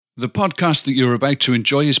The podcast that you're about to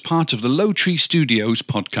enjoy is part of the Low Tree Studios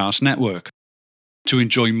podcast network. To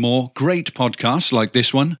enjoy more great podcasts like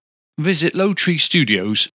this one, visit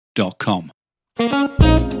lowtreestudios.com.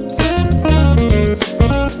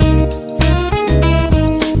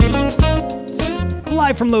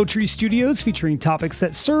 Live from Low Tree Studios, featuring topics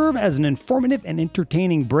that serve as an informative and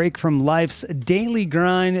entertaining break from life's daily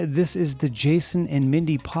grind. This is the Jason and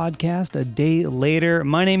Mindy podcast, a day later.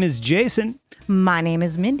 My name is Jason. My name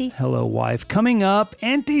is Mindy. Hello, wife. Coming up,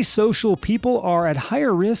 antisocial people are at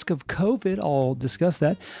higher risk of COVID. I'll discuss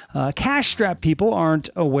that. Cash-strapped people aren't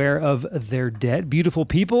aware of their debt. Beautiful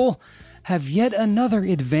people have yet another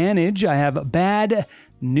advantage. I have bad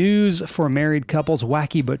news for married couples,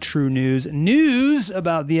 wacky but true news. News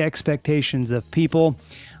about the expectations of people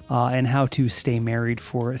and how to stay married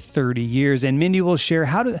for 30 years. And Mindy will share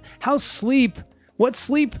how sleep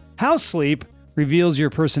reveals your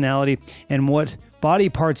personality and what body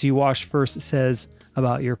parts you wash first says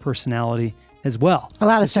about your personality as well. A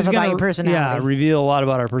lot of stuff about your personality. Yeah, reveal a lot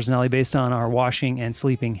about our personality based on our washing and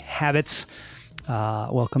sleeping habits.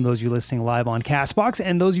 Welcome those of you listening live on CastBox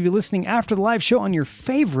and those of you listening after the live show on your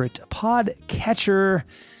favorite podcatcher.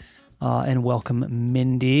 And welcome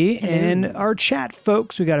Mindy. Hello. And our chat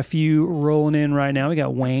folks. We got a few rolling in right now. We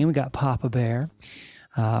got Wayne. We got Papa Bear.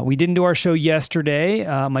 We didn't do our show yesterday.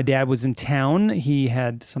 My dad was in town. He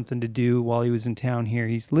had something to do while he was in town here.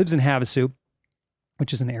 He lives in Havasu,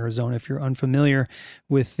 which is in Arizona, if you're unfamiliar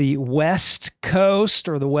with the West Coast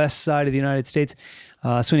or the west side of the United States.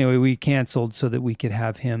 So anyway, we canceled so that we could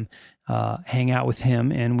have him hang out with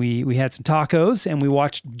him. And we had some tacos and we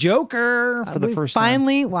watched Joker for the first time. We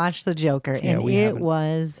finally watched the Joker, and it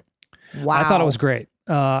was wow. I thought it was great.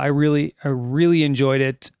 I really enjoyed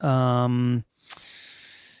it.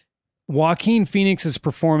 Joaquin Phoenix's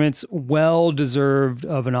performance, well deserved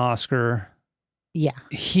of an Oscar. Yeah.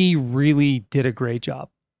 He really did a great job.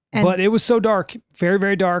 But it was so dark, very,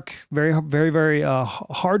 very dark, very, very, very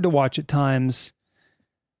hard to watch at times.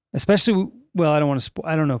 Especially, well, I don't want to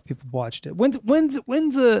I don't know if people watched it. What's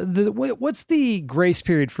the grace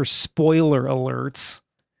period for spoiler alerts?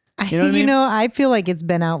 You know what I mean? I feel like it's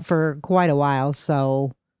been out for quite a while,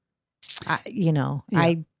 so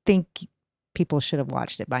I think people should have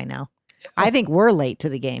watched it by now. I think we're late to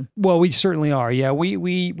the game. Well, we certainly are. Yeah,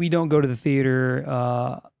 we don't go to the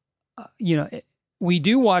theater. We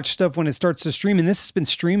do watch stuff when it starts to stream, and this has been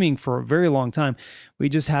streaming for a very long time. We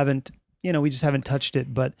just haven't touched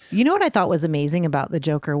it. But you know what I thought was amazing about the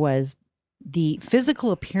Joker was the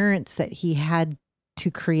physical appearance that he had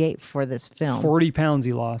to create for this film. 40 pounds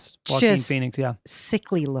he lost. Joaquin Phoenix, yeah.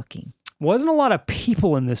 Sickly looking. Wasn't a lot of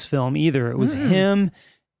people in this film either. It was him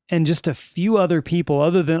and just a few other people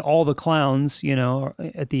other than all the clowns,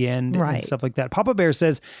 at the end and stuff like that. Papa Bear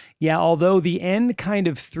says, yeah, although the end kind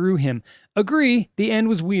of threw him. Agree, the end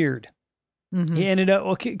was weird. Mm-hmm. He ended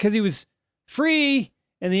up, because he was free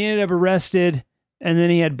and he ended up arrested and then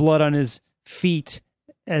he had blood on his feet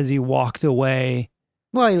as he walked away.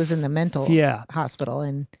 Well, he was in the mental hospital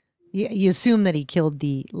and you assume that he killed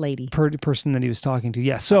the lady. Person that he was talking to.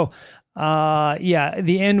 Yeah. So,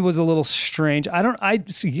 the end was a little strange. I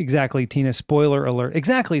see exactly, Tina, spoiler alert.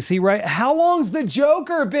 Exactly. See, right? How long's the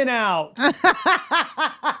Joker been out?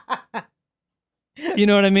 You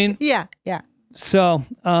know what I mean? Yeah. Yeah. So,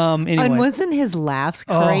 anyway. And wasn't his laughs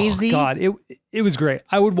crazy? Oh, God. It was great.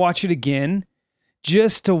 I would watch it again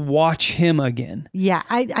just to watch him again. Yeah.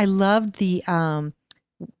 I loved the,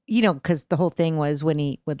 because the whole thing was when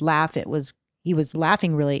he would laugh, he was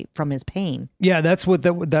laughing really from his pain. Yeah, that's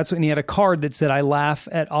when he had a card that said, I laugh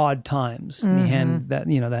at odd times. And he handed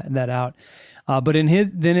that out. But then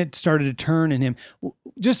it started to turn in him.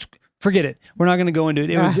 Just forget it. We're not going to go into it.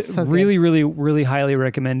 It was so really, really, really highly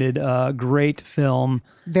recommended. Great film.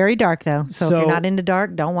 Very dark though. So if you're not into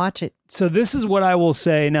dark, don't watch it. So this is what I will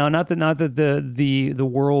say. Now, not that the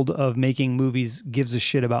world of making movies gives a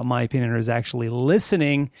shit about my opinion or is actually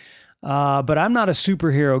listening. But I'm not a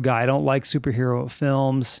superhero guy. I don't like superhero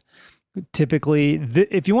films. Typically,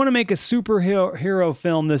 if you want to make a superhero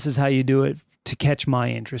film, this is how you do it to catch my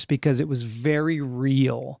interest because it was very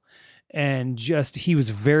real. And he was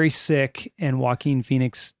very sick, and Joaquin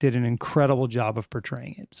Phoenix did an incredible job of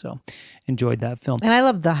portraying it. So, enjoyed that film. And I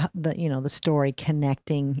love the story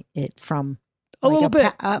connecting it from a little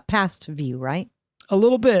bit past view, right? A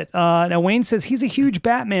little bit. Now Wayne says he's a huge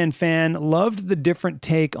Batman fan. Loved the different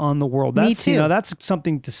take on the world. Me too. That's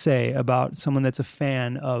something to say about someone that's a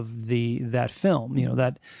fan of that film.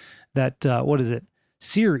 That what is it?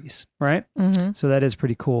 series, right? Mm-hmm. So that is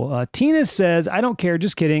pretty cool. Tina says, I don't care.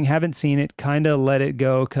 Just kidding. Haven't seen it. Kind of let it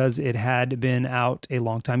go because it had been out a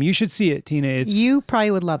long time. You should see it, Tina. You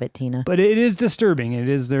probably would love it, Tina. But it is disturbing.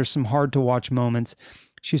 There's some hard to watch moments.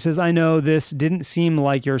 She says, I know this didn't seem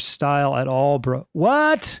like your style at all, bro.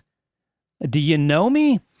 What? Do you know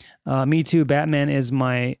me? Me too. Batman is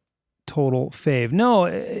my total fave. No,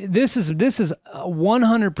 this is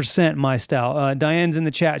 100% my style. Diane's in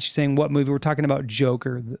the chat. She's saying, what movie? We're talking about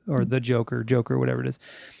Joker or the Joker, whatever it is.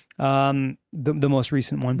 The most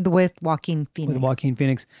recent one. With Joaquin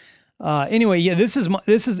Phoenix. Anyway, yeah,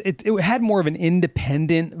 it had more of an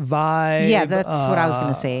independent vibe. Yeah, that's what I was going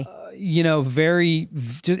to say.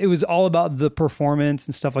 It was all about the performance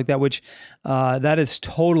and stuff like that, which that is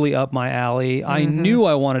totally up my alley. I knew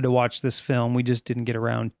I wanted to watch this film. We just didn't get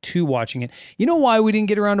around to watching it. You know why we didn't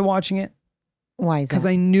get around to watching it? Why is that? Because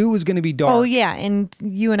I knew it was going to be dark. Oh, yeah. And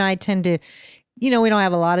you and I tend to, we don't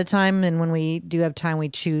have a lot of time. And when we do have time, we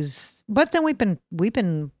choose. But then we've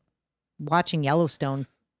been watching Yellowstone.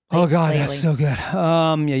 Oh God, lately. That's so good.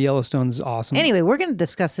 Yellowstone's awesome. Anyway, we're going to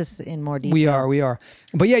discuss this in more detail. We are.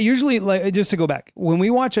 But yeah, usually, like, just to go back, when we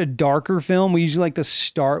watch a darker film, we usually like to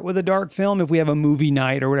start with a dark film. If we have a movie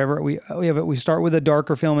night or whatever, we start with a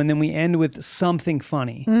darker film and then we end with something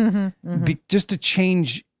funny, just to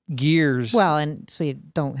change gears. Well, and so you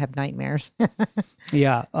don't have nightmares.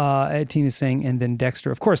 Yeah. Tina's saying, and then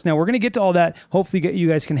Dexter. Of course. Now we're going to get to all that. Hopefully you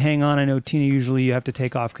guys can hang on. I know, Tina, usually you have to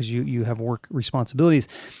take off because you have work responsibilities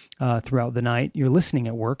throughout the night. You're listening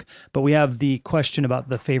at work. But we have the question about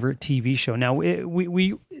the favorite TV show. Now,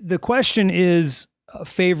 the question is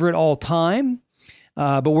favorite all time.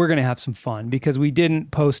 But we're going to have some fun because we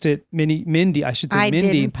didn't post it. Mindy. I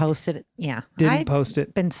didn't post it. Yeah. Didn't post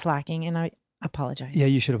it. Been slacking and I apologize. Yeah,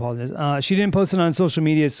 you should apologize. She didn't post it on social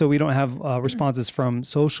media, so we don't have responses from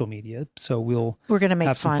social media. So we're going to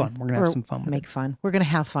have some fun. We're going to have some fun. Make fun. We're going to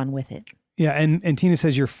have fun with it. Yeah, and Tina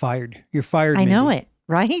says you're fired. You're fired. I know it,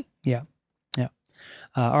 right? Yeah.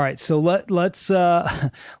 All right, so let's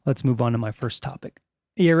move on to my first topic.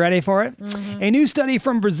 You ready for it? A new study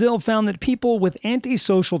from Brazil found that people with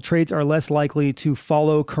antisocial traits are less likely to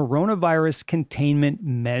follow coronavirus containment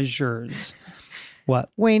measures.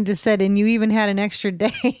 What? Wayne just said, and you even had an extra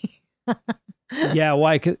day. Yeah,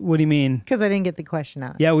 why? What do you mean? Because I didn't get the question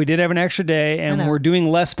out. Yeah, we did have an extra day, and we're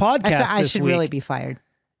doing less podcasts I should really be fired.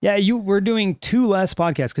 Yeah, we're doing 2 less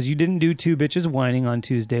podcasts because you didn't do 2 bitches whining on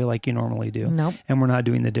Tuesday like you normally do. Nope. And we're not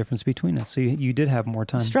doing the difference between us. So you did have more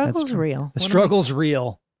time. The struggle's real. The struggle's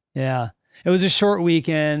real. Yeah. It was a short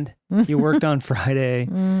weekend. You worked on Friday.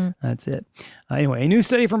 That's it. Anyway, a new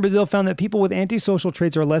study from Brazil found that people with antisocial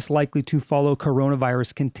traits are less likely to follow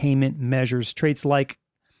coronavirus containment measures. Traits like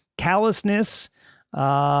callousness,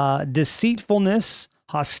 deceitfulness,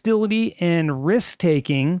 hostility, and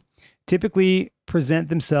risk-taking typically present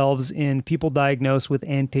themselves in people diagnosed with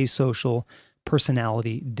antisocial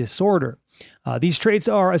personality disorder. These traits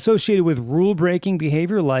are associated with rule-breaking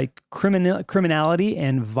behavior like criminality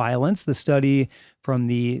and violence. The study from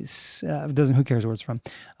who cares where it's from?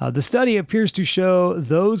 The study appears to show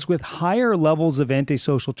those with higher levels of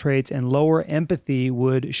antisocial traits and lower empathy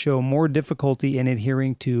would show more difficulty in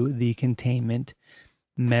adhering to the containment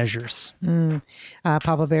measures.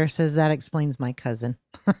 Papa Bear says that explains my cousin.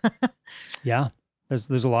 Yeah,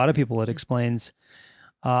 there's a lot of people it explains.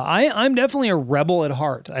 I'm definitely a rebel at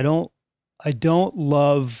heart. I don't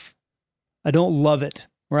love it,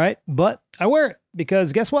 right? But I wear it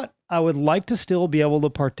because guess what? I would like to still be able to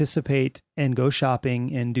participate and go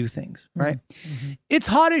shopping and do things, right? It's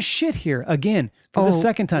hot as shit here again for the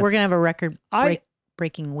second time. We're gonna have a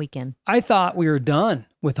record-breaking weekend. I thought we were done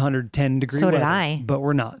with 110 degree weather. So did I. But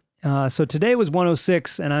we're not. So today was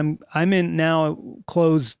 106, and I'm in now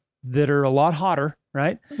clothes that are a lot hotter.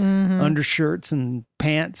 Right? Undershirts and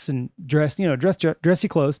pants and dressy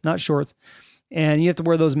clothes, not shorts. And you have to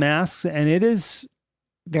wear those masks, and it is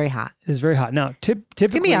very hot. It's very hot. Now, typically...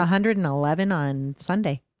 It's going to be 111 on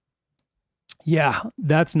Sunday. Yeah,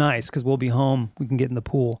 that's nice because we'll be home. We can get in the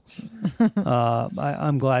pool.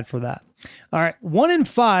 I'm glad for that. All right. 1 in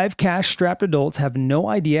 5 cash-strapped adults have no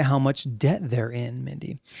idea how much debt they're in,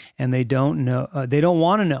 Mindy. And they don't know. They don't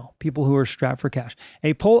want to know, people who are strapped for cash.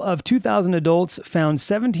 A poll of 2,000 adults found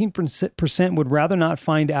 17% would rather not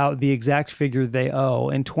find out the exact figure they owe.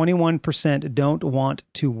 And 21% don't want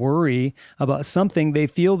to worry about something they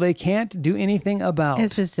feel they can't do anything about.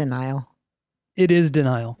 This is denial. It is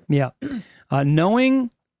denial. Yeah. Knowing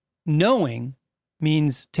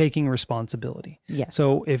means taking responsibility. Yes.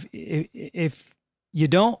 So if you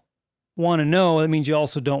don't want to know, that means you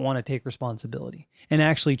also don't want to take responsibility and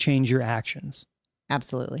actually change your actions.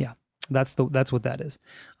 Absolutely. Yeah. That's what that is.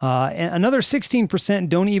 And another 16%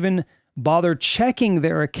 don't even bother checking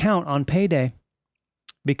their account on payday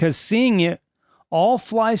because seeing it all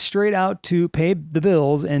flies straight out to pay the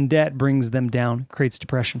bills, and debt brings them down, creates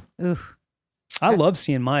depression. Oof. I love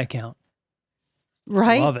seeing my account.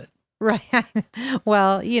 Right? Love it. Right.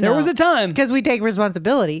 Well, there was a time. Because we take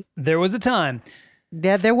responsibility. There was a time.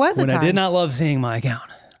 Yeah, there was a time. When I did not love seeing my account.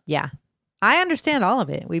 Yeah. I understand all of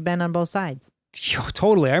it. We've been on both sides.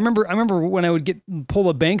 Totally. I remember when I would pull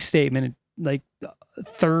a bank statement at like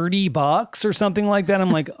 $30 or something like that.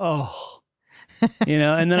 I'm like, oh.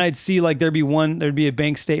 And then I'd see like there'd be a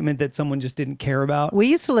bank statement that someone just didn't care about. We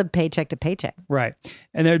used to live paycheck to paycheck. Right.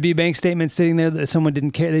 And there'd be a bank statement sitting there that someone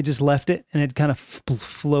didn't care. They just left it and it kind of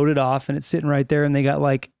floated off and it's sitting right there and they got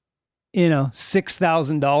like,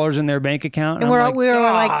 $6,000 in their bank account. And we were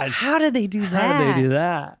like, how did they do that? How did they do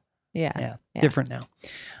that? Yeah. Different now.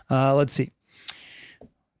 Let's see.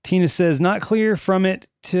 Tina says, not clear from it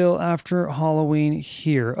till after Halloween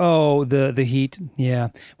here. Oh, the heat. Yeah.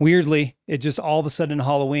 Weirdly, it just all of a sudden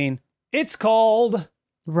Halloween, it's cold.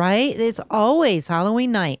 Right? It's always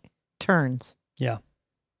Halloween night turns. Yeah.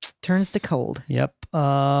 Turns to cold. Yep.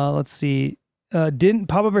 Let's see.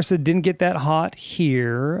 Papa Bear said, didn't get that hot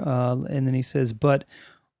here. And then he says, but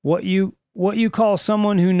what you call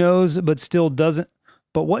someone who knows but still doesn't.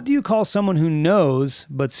 But what do you call someone who knows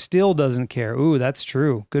but still doesn't care? Ooh, that's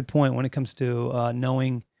true. Good point when it comes to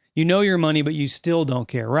knowing. You know your money, but you still don't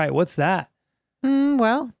care. Right. What's that?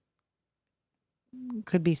 Well,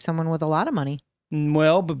 could be someone with a lot of money.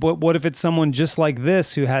 Well, but what if it's someone just like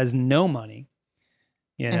this who has no money?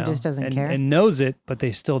 And just doesn't care. And knows it, but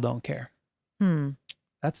they still don't care.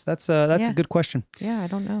 That's a good question. Yeah, I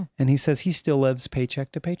don't know. And he says he still lives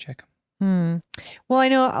paycheck to paycheck. Well, I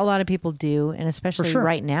know a lot of people do, and especially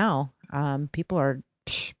right now, people are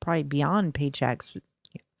probably beyond paychecks.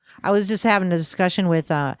 I was just having a discussion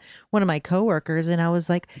with one of my coworkers, and I was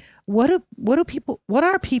like, what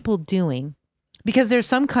are people doing? Because there's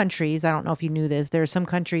some countries, I don't know if you knew this, there are some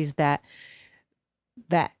countries that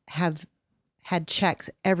have had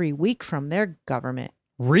checks every week from their government.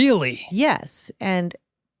 Really? Yes. And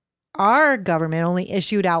our government only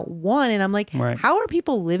issued out one. And I'm like, how are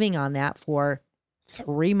people living on that for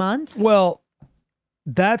 3 months? Well,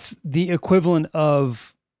 that's the equivalent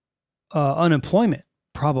of unemployment,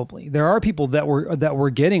 probably. There are people that were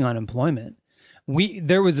getting unemployment.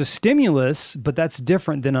 There was a stimulus, but that's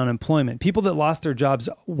different than unemployment. People that lost their jobs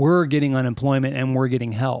were getting unemployment and were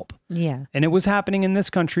getting help. Yeah. And it was happening in this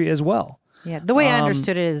country as well. Yeah. The way I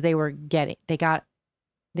understood it is they were,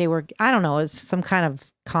 I don't know, it's some kind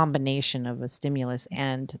of combination of a stimulus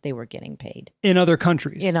and they were getting paid. In other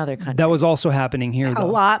countries. That was also happening here, though. A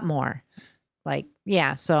lot more.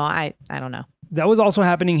 So I don't know. That was also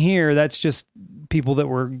happening here. That's just people that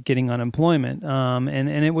were getting unemployment. And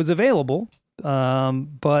it was available.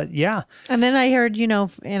 But yeah. And then I heard, in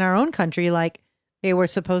our own country, like they were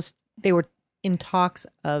in talks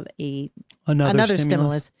of another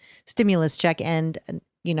stimulus check, and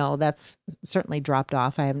that's certainly dropped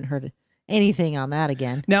off. I haven't heard anything on that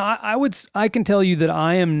again. Now I can tell you that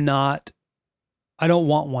I don't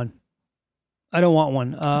want one.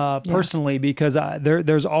 Personally, because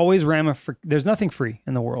there's always there's nothing free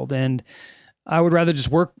in the world, and I would rather just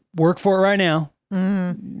work for it right now.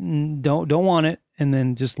 Mm-hmm. Don't want it, and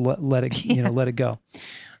then just let it let it go.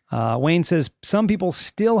 Wayne says some people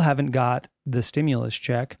still haven't got the stimulus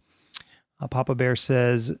check. Papa Bear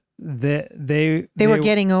says that they were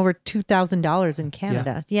getting over $2,000 in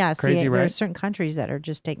Canada. Yeah, crazy, right? There are certain countries that are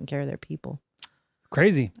just taking care of their people.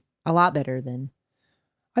 Crazy. A lot better than.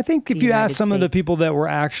 I think if you ask some of the people that were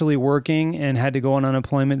actually working and had to go on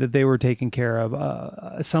unemployment, that they were taken care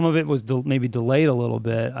of. Some of it was maybe delayed a little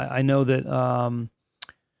bit. I know that.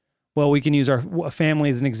 We can use our family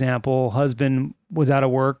as an example. Husband was out of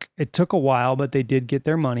work. It took a while, but they did get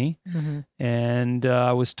their money. Mm-hmm. And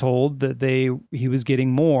I was told that he was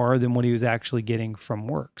getting more than what he was actually getting from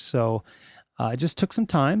work. So it just took some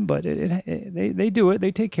time, but they do it.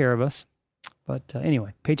 They take care of us. But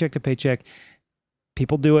anyway, paycheck to paycheck.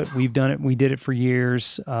 People do it. We've done it. We did it for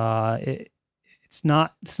years. It's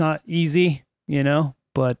not easy,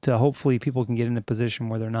 but hopefully people can get in a position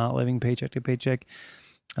where they're not living paycheck to paycheck.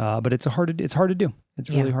 But it's hard to do. It's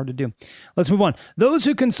really hard to do. Let's move on. Those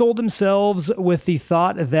who console themselves with the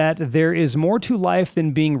thought that there is more to life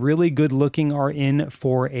than being really good looking are in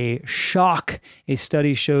for a shock. A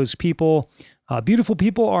study shows beautiful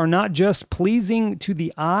people are not just pleasing to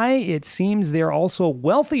the eye. It seems they're also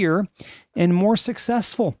wealthier and more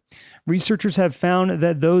successful. Researchers have found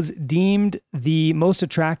that those deemed the most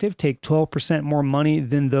attractive take 12% more money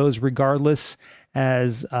than those regardless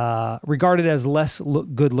as regarded as less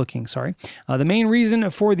good looking. The main reason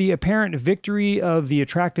for the apparent victory of the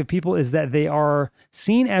attractive people is that they are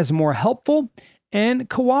seen as more helpful and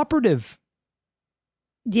cooperative.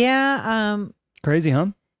 Yeah. Crazy, huh?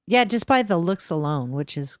 Yeah, just by the looks alone,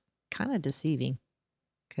 which is kind of deceiving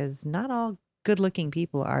because not all good-looking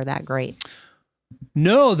people are that great.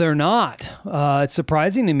 No, they're not. It's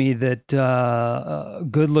surprising to me that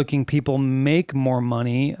good-looking people make more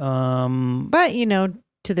money. But,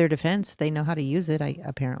 to their defense, they know how to use it,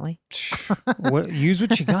 apparently. Use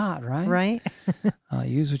what you got, right? Right.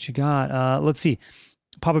 Use what you got. Let's see.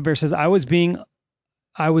 Papa Bear says, I think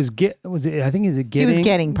is it getting? He was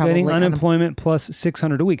getting unemployment plus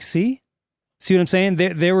 $600 a week. See what I'm saying?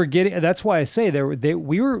 They were getting. That's why I say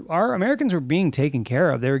our Americans were being taken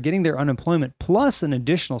care of. They were getting their unemployment plus an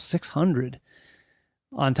additional $600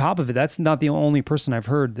 on top of it. That's not the only person I've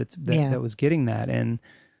heard that was getting that, and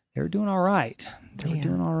they were doing all right. They were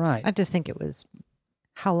doing all right. I just think it was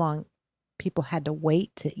how long people had to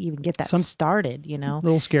wait to even get that started. A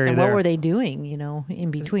little scary. And what were they doing?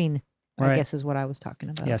 In between. Right. I guess is what I was talking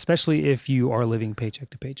about. Yeah, especially if you are living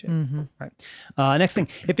paycheck to paycheck. Mm-hmm. Right. Next thing.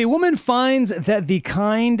 If a woman finds that the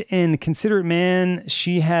kind and considerate man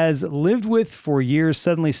she has lived with for years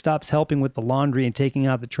suddenly stops helping with the laundry and taking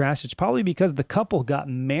out the trash, it's probably because the couple got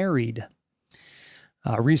married.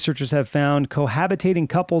 Researchers have found cohabitating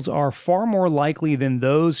couples are far more likely than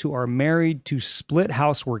those who are married to split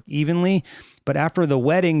housework evenly. But after the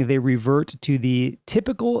wedding, they revert to the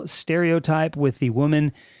typical stereotype with the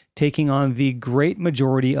woman taking on the great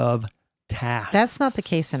majority of tasks. That's not the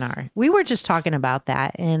case we were just talking about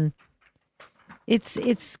that. And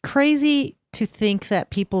it's crazy to think that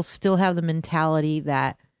people still have the mentality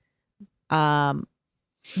that the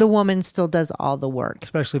woman still does all the work.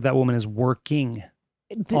 Especially if that woman is working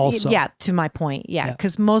also. Yeah, to my point. Yeah,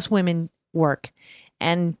 because most women work.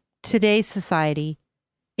 And today's society,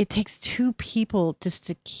 it takes two people just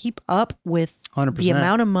to keep up with 100%. The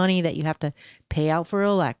amount of money that you have to pay out for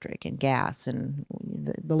electric and gas, and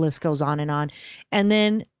the list goes on. And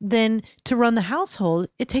then to run the household,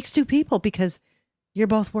 it takes two people because you're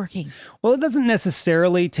both working. Well, it doesn't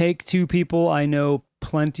necessarily take two people. I know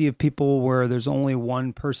plenty of people where there's only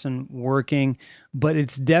one person working, but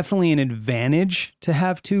it's definitely an advantage to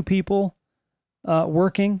have two people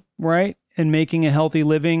working, right? And making a healthy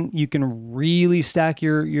living. You can really stack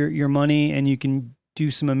your money and you can do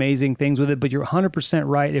some amazing things with it, but you're 100%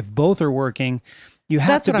 right. If both are working,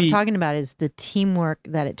 That's what I'm talking about is the teamwork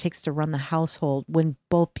that it takes to run the household when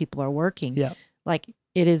both people are working. Yeah. Like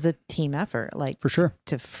it is a team effort, like for sure,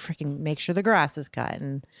 to freaking make sure the grass is cut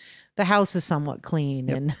and the house is somewhat clean.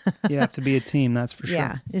 Yep. And you have to be a team. That's for sure.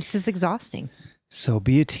 Yeah. It's just exhausting. So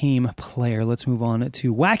be a team player. Let's move on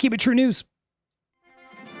to wacky but true news.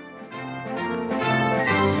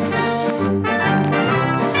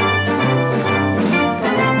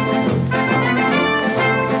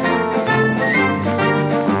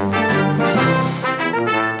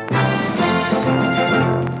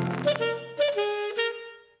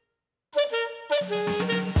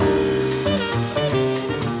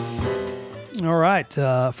 All right.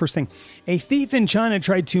 First thing, a thief in China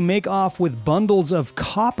tried to make off with bundles of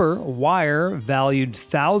copper wire valued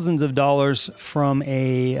thousands of dollars from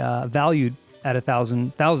thousands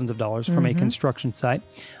of dollars from a construction site.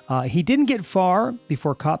 He didn't get far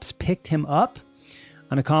before cops picked him up.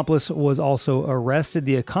 An accomplice was also arrested.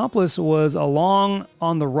 The accomplice was along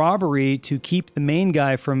on the robbery to keep the main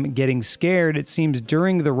guy from getting scared. It seems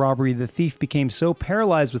during the robbery, the thief became so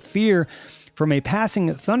paralyzed with fear from a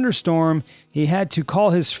passing thunderstorm, he had to call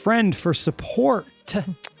his friend for support.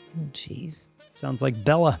 Jeez. Sounds like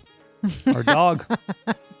Bella, our dog.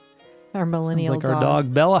 Our millennial Sounds like our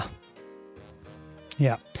dog, Bella.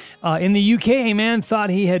 Yeah. In the UK, a man thought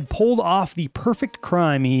he had pulled off the perfect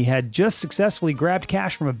crime. He had just successfully grabbed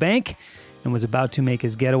cash from a bank and was about to make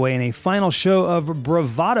his getaway. In a final show of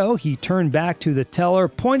bravado, he turned back to the teller,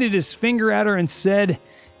 pointed his finger at her, and said,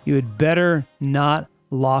 "You had better not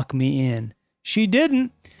lock me in." She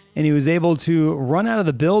didn't, and he was able to run out of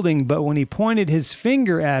the building, but when he pointed his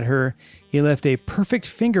finger at her, he left a perfect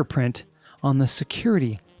fingerprint on the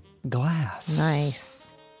security glass.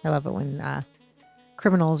 Nice. I love it when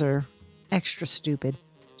criminals are extra stupid.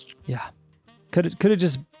 Yeah. Could have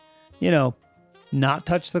just, not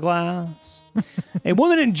touched the glass. A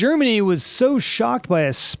woman in Germany was so shocked by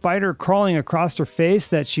a spider crawling across her face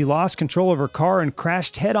that she lost control of her car and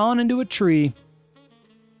crashed head-on into a tree.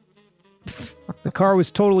 The car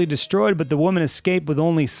was totally destroyed, but the woman escaped with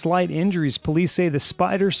only slight injuries. Police say the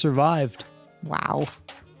spider survived. Wow.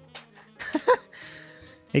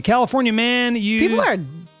 A California man used... People are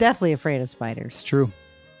deathly afraid of spiders. It's true.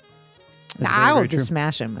 It's I will very just true.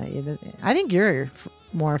 smash them. I think you're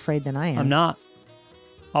more afraid than I am. I'm not.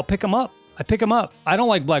 I'll pick them up. I pick them up. I don't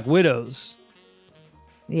like black widows.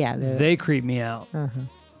 Yeah. They creep me out. Uh-huh.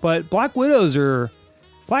 But black widows are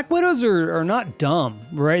not dumb,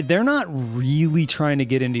 right? They're not really trying to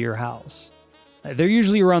get into your house. They're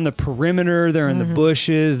usually around the perimeter. They're in the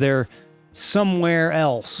bushes. They're somewhere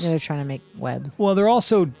else. Yeah, they're trying to make webs. Well, they're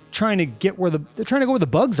also trying to get where they're trying to go where the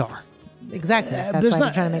bugs are. Exactly. That's why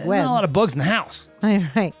they're trying to make webs. There's not a lot of bugs in the house.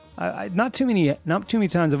 Right. Not too many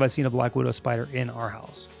times have I seen a black widow spider in our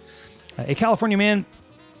house. A California man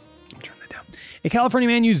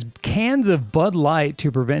used cans of Bud Light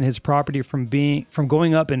to prevent his property from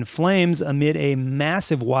going up in flames amid a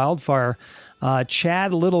massive wildfire.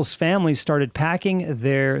 Chad Little's family started packing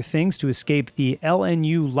their things to escape the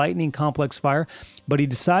LNU Lightning Complex Fire, but he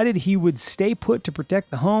decided he would stay put to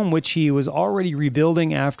protect the home, which he was already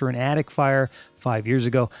rebuilding after an attic fire 5 years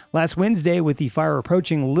ago. Last Wednesday, with the fire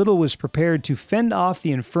approaching, Little was prepared to fend off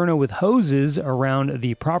the inferno with hoses around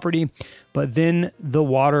the property, but then the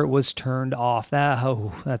water was turned off.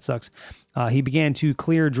 That sucks. He began to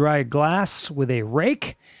clear dry glass with a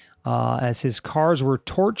rake. As his cars were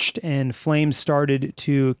torched and flames started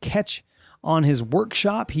to catch on his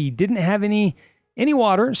workshop. He didn't have any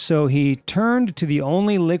water, so he turned to the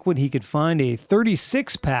only liquid he could find, a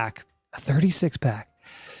 36-pack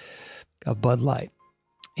of Bud Light.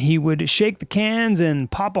 He would shake the cans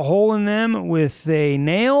and pop a hole in them with a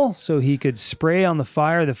nail so he could spray on the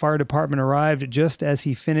fire. The fire department arrived just as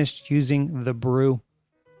he finished using the brew.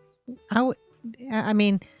 I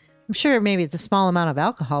mean, I'm sure maybe it's a small amount of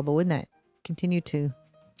alcohol, but wouldn't that continue to...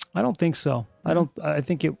 I don't think so.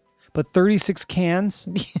 But 36 cans,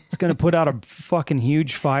 it's going to put out a fucking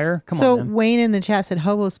huge fire. Come on, So man. Wayne in the chat said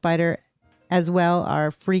hobo spider as well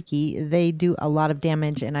are freaky. They do a lot of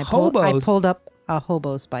damage, and I pulled up a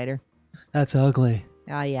hobo spider. That's ugly.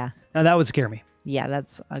 Oh, yeah. Now that would scare me. Yeah,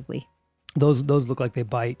 that's ugly. Those look like they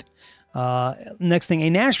bite. Next thing, a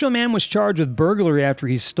Nashville man was charged with burglary after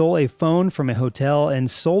he stole a phone from a hotel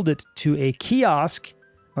and sold it to a kiosk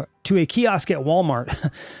at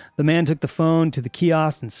Walmart. The man took the phone to the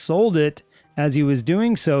kiosk and sold it. As he was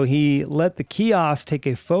doing so, he let the kiosk take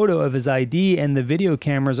a photo of his ID, and the video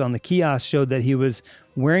cameras on the kiosk showed that he was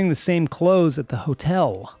wearing the same clothes at the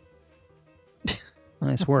hotel.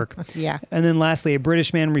 Nice work. Yeah. And then lastly, a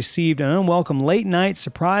British man received an unwelcome late night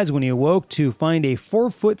surprise when he awoke to find a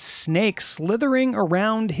 4-foot snake slithering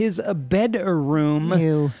around his bedroom.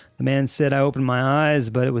 Ew. The man said, I opened my eyes,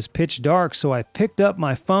 but it was pitch dark, so I picked up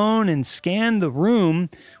my phone and scanned the room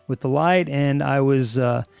with the light, and as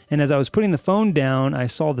I was putting the phone down, I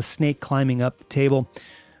saw the snake climbing up the table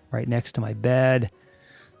right next to my bed.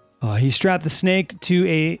 He strapped the snake to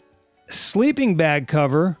a sleeping bag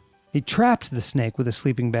cover. He trapped the snake with a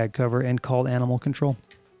sleeping bag cover and called animal control.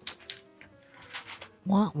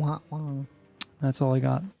 Wah, wah, wah. That's all I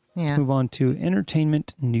got. Yeah. Let's move on to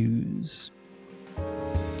entertainment news.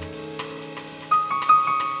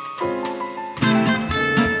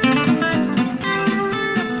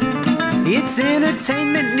 It's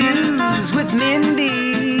entertainment news with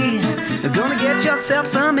Mindy. Gonna get yourself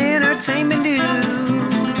some entertainment news.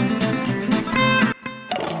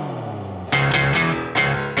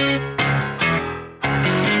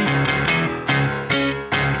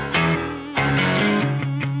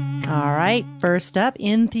 First up,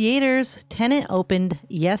 in theaters, Tenet opened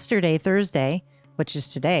yesterday, Thursday, which is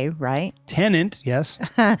today, right? Tenet, yes.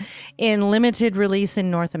 In limited release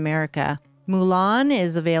in North America. Mulan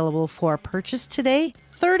is available for purchase today,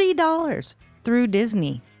 $30 through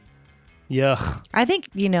Disney. Yuck. I think,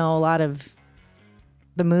 a lot of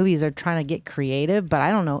the movies are trying to get creative, but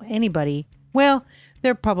I don't know anybody. Well,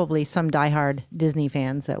 there are probably some diehard Disney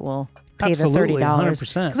fans that will pay Absolutely, the $30.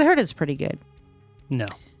 100%. Because I heard it's pretty good. No.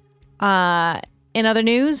 In other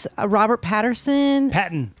news, Robert Pattinson,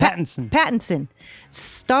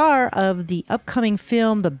 star of the upcoming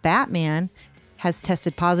film The Batman, has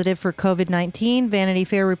tested positive for COVID-19. Vanity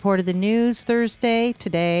Fair reported the news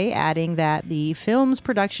today, adding that the film's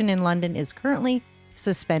production in London is currently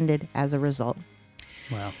suspended as a result.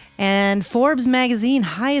 Wow. And Forbes magazine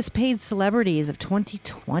highest paid celebrities of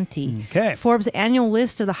 2020. Okay. Forbes' annual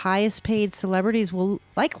list of the highest paid celebrities will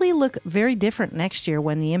likely look very different next year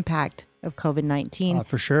when the impact of COVID-19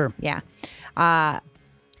 for sure. Yeah. Had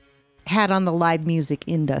on the live music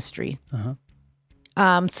industry.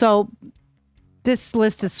 Uh-huh. So this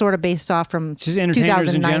list is sort of based off from Just entertainers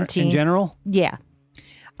 2019. in general? Yeah.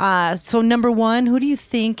 So number one, who do you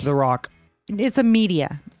think? The Rock. It's a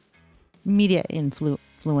media influencer.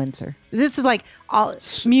 influencer. This is like all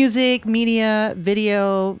music, media,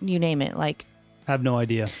 video, you name it. Like, I have no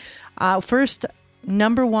idea. First,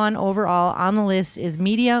 number one overall on the list is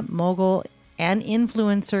media mogul and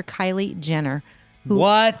influencer Kylie Jenner. Who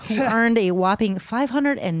earned a whopping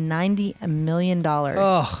 $590 million.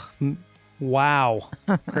 Oh, wow.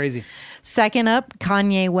 Crazy. Second up,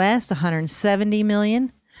 Kanye West, $170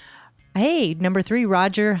 million. Hey, number three,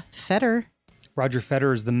 Roger Federer. Roger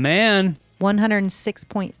Federer is the man.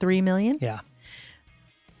 $106.3 million. Yeah.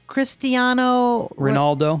 Cristiano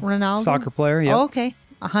Ronaldo. Soccer player. Yep. Oh, okay.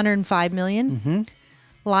 $105 million. Mm-hmm.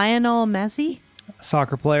 Lionel Messi.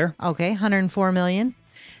 Soccer player. Okay. $104 million.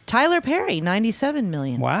 Tyler Perry, $97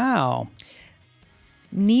 million. Wow.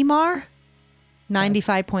 Neymar,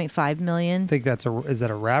 $95.5 million. I think is that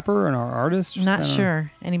a rapper or an artist? Not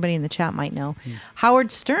sure. Anybody in the chat might know.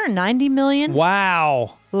 Howard Stern, $90 million.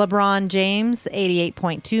 Wow. LeBron James,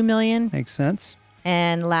 $88.2 million. Makes sense.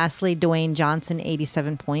 And lastly, Dwayne Johnson,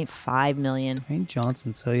 $87.5 million. Dwayne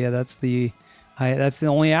Johnson. So yeah, that's the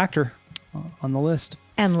only actor on the list.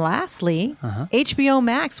 And lastly, HBO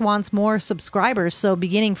Max wants more subscribers. So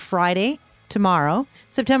beginning Friday, tomorrow,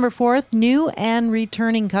 September 4th, new and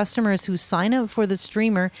returning customers who sign up for the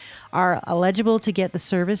streamer are eligible to get the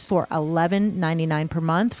service for $11.99 per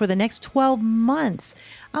month for the next 12 months.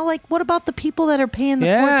 I'm like, what about the people that are paying the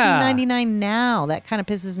 $14.99 now? That kind of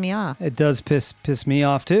pisses me off. It does piss me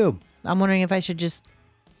off too. I'm wondering if I should just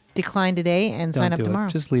decline today and sign up tomorrow.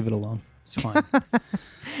 Just leave it alone. It's fine.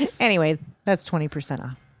 Anyway, that's 20%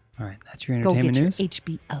 off. All right. That's your entertainment news. Go get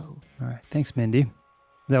your HBO. All right. Thanks, Mindy.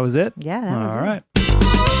 That was it? Yeah, that was it. All right.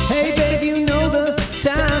 Hey, babe, you know the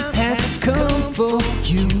time has come for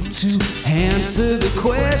you to answer the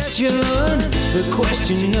question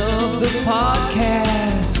of the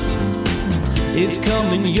podcast. It's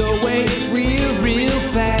coming your way real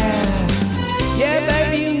fast. Yeah,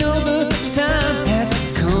 babe, you know the time has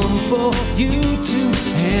come for you to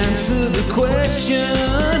answer the question.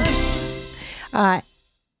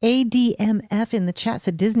 ADMF in the chat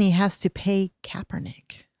said Disney has to pay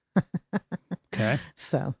Kaepernick. Okay.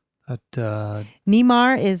 So. But,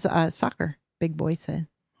 Neymar is soccer, Big Boy said.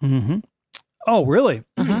 Mm-hmm. Oh, really?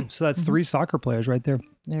 So that's 3 soccer players right there.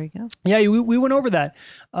 There you go. Yeah, we went over that.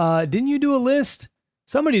 Didn't you do a list?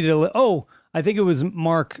 Somebody did a list. Oh, I think it was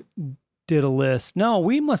Mark did a list. No,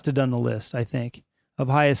 we must have done the list, I think, of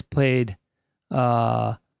highest paid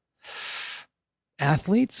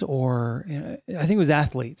athletes, or I think it was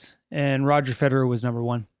athletes, and Roger Federer was number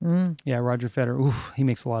 1. Yeah, Roger Federer. Oof, he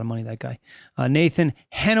makes a lot of money, that guy. Nathan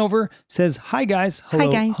Hanover says, hi guys. Hello,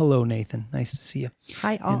 hi guys. Hello, Nathan. Nice to see you.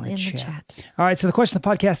 Hi, all in the chat. All right, so the question of the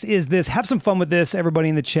podcast is this. Have some fun with this, everybody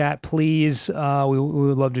in the chat, please. We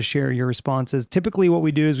would love to share your responses. Typically what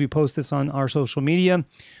we do is we post this on our social media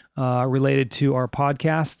related to our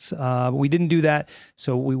podcasts. But we didn't do that,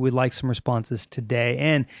 so we would like some responses today.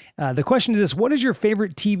 And the question is this: what is your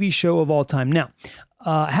favorite TV show of all time? Now,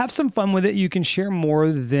 have some fun with it. You can share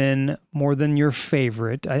more than your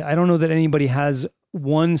favorite. I don't know that anybody has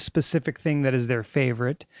one specific thing that is their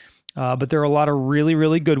favorite. But there are a lot of really,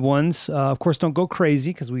 really good ones. Of course, don't go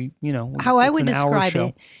crazy because how I would describe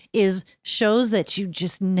it is shows that you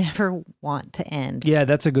just never want to end. Yeah,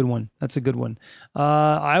 that's a good one.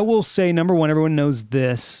 I will say number 1. Everyone knows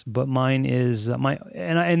this, but mine is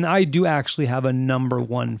and I do actually have a number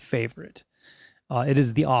 1 favorite. It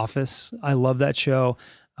is The Office. I love that show.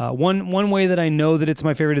 One way that I know that it's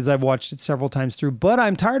my favorite is I've watched it several times through, but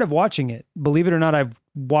I'm tired of watching it. Believe it or not, I've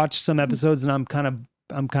watched some episodes and I'm kind of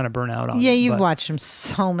burnt out on it. Yeah, you've watched them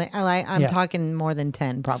so many. I'm talking more than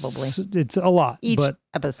 10 probably. It's a lot. Each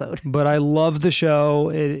episode. But I love the show.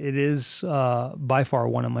 It is by far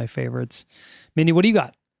one of my favorites. Mindy, what do you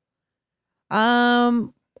got?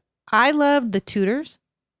 I loved The Tudors.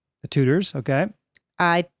 The Tudors, okay.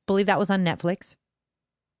 I believe that was on Netflix.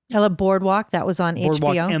 I love Boardwalk. That was on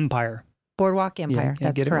HBO. Empire. Boardwalk Empire. Yeah,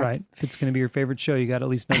 That's get correct. It right. If it's going to be your favorite show, you got to at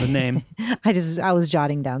least know the name. I was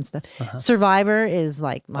jotting down stuff. Survivor is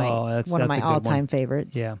like one of my all-time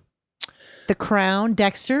favorites. Yeah. The Crown,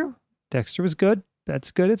 Dexter. Dexter was good.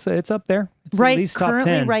 That's good. It's up there. It's right. At least top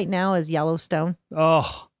Currently, 10. right now is Yellowstone.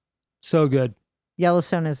 Oh, so good.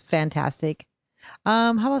 Yellowstone is fantastic.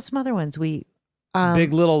 How about some other ones? Big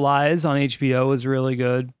Little Lies on HBO was really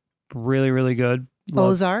good. Really, really good.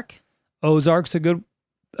 Ozark's a good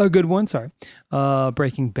one. Sorry.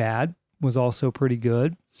 Breaking Bad was also pretty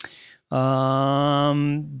good.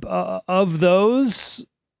 Of those,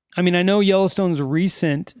 I mean, I know Yellowstone's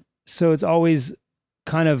recent, so it's always you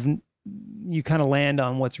kind of land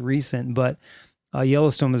on what's recent, but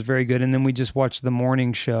Yellowstone was very good. And then we just watched The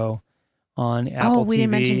Morning Show on Apple TV. We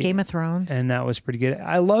didn't mention Game of Thrones. And that was pretty good.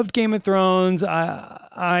 I loved Game of Thrones. I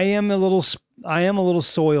am a little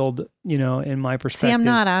soiled, in my perspective. See, I'm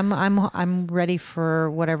not. I'm ready for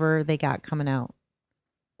whatever they got coming out.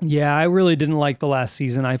 Yeah, I really didn't like the last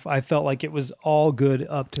season. I felt like it was all good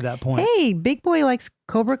up to that point. Hey, Big Boy likes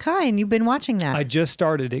Cobra Kai, and you've been watching that. I just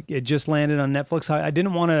started it. It just landed on Netflix. I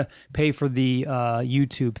didn't want to pay for the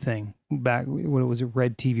YouTube thing back when it was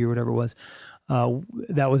Red TV or whatever it was.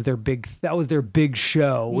 That was their big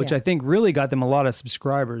show, which I think really got them a lot of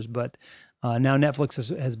subscribers. But now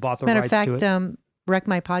Netflix has bought the rights to it. Matter of fact, Wreck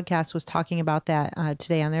My Podcast was talking about that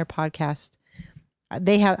today on their podcast. I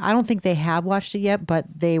don't think they have watched it yet, but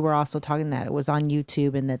they were also talking that it was on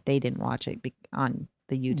YouTube and that they didn't watch it on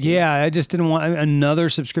the YouTube. Yeah, I just didn't want another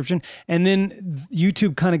subscription. And then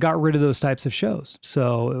YouTube kind of got rid of those types of shows.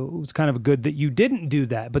 So it was kind of good that you didn't do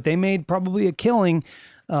that, but they made probably a killing.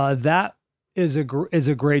 That is a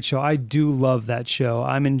great show. I do love that show.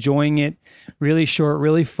 I'm enjoying it. Really short,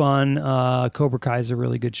 really fun. Cobra Kai is a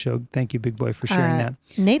really good show. Thank you, Big Boy, for sharing that.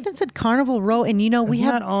 Nathan said Carnival Row, and we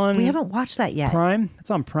haven't watched that yet. Prime?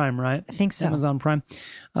 It's on Prime, right? I think so. Amazon Prime.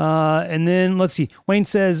 And then let's see. Wayne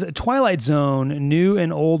says Twilight Zone, new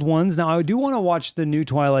and old ones. Now I do want to watch the new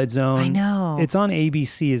Twilight Zone. I know. It's on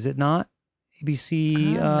ABC, is it not?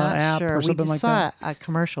 ABC app sure. or something like that. We just saw a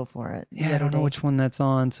commercial for it. Yeah, I don't know which one that's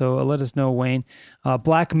on. So let us know, Wayne.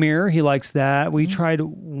 Black Mirror, he likes that. We tried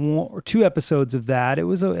 2 episodes of that. It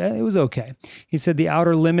was okay. He said The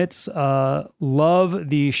Outer Limits. Love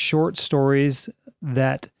the short stories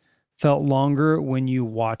that felt longer when you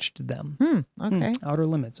watched them. Okay. Outer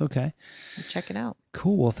Limits. Okay. I'll check it out.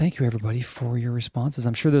 Cool. Well, thank you, everybody, for your responses.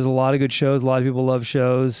 I'm sure there's a lot of good shows. A lot of people love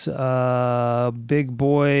shows. Big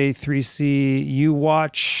Boy 3C, you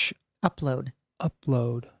watch... Upload.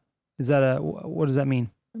 Is that what does that mean?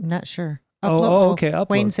 I'm not sure. Okay. Upload.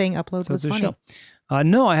 Wayne saying Upload was funny. Show.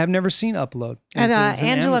 No, I have never seen Upload. And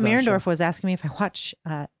Angela Mierendorf was asking me if I watch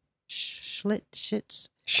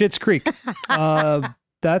Schitt's Creek.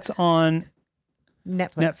 That's on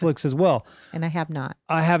Netflix as well. And I have not.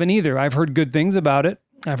 I haven't either. I've heard good things about it.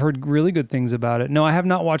 I've heard really good things about it. No, I have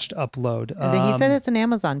not watched Upload. He said it's an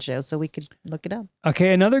Amazon show, so we could look it up.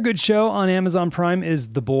 Okay, another good show on Amazon Prime is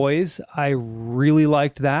The Boys. I really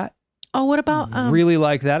liked that. Oh, what about... really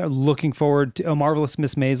liked that. I'm looking forward to... Marvelous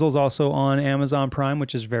Miss Maisel is also on Amazon Prime,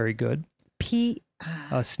 which is very good.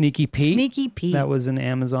 Sneaky Pete. Sneaky Pete. That was an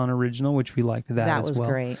Amazon original, which we liked that as well. That was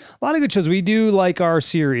great. A lot of good shows. We do like our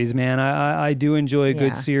series, man. I do enjoy a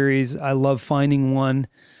good series. I love finding one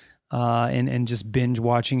and just binge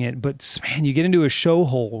watching it. But man, you get into a show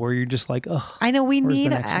hole where you're just like, ugh. I know we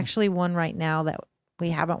need actually one right now that we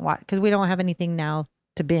haven't watched because we don't have anything now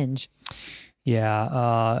to binge.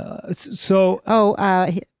 Yeah.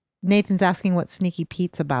 Nathan's asking what Sneaky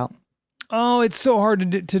Pete's about. Oh, it's so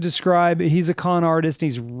hard to describe. He's a con artist.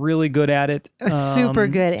 He's really good at it. Super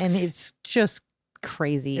good. And it's just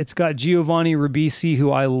crazy. It's got Giovanni Ribisi,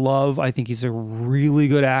 who I love. I think he's a really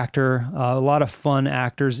good actor. A lot of fun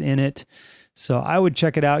actors in it. So I would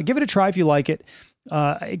check it out. Give it a try if you like it.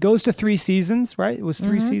 It goes to 3 seasons, right? It was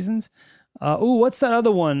 3 seasons. What's that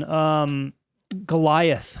other one?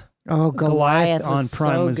 Goliath. Oh, Goliath on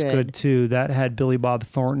Prime was good too. That had Billy Bob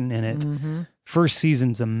Thornton in it. Mm-hmm. First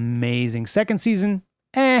season's amazing. Second season,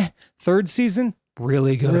 Third season,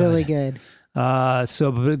 really good. Really good.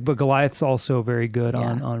 But Goliath's also very good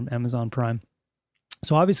on Amazon Prime.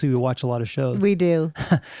 So obviously we watch a lot of shows. We do.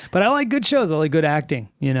 But I like good shows. I like good acting.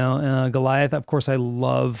 Goliath, of course, I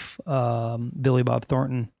love Billy Bob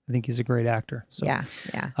Thornton. I think he's a great actor. So. Yeah.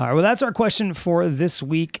 All right. Well, that's our question for this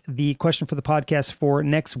week. The question for the podcast for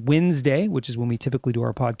next Wednesday, which is when we typically do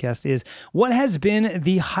our podcast, is what has been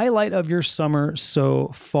the highlight of your summer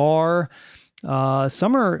so far?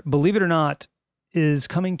 Summer, believe it or not, is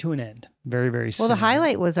coming to an end very, very soon. Well, the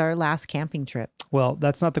highlight was our last camping trip. Well,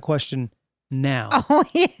 that's not the question now. Oh,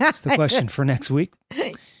 yeah. It's the question for next week.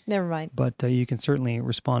 Never mind. But you can certainly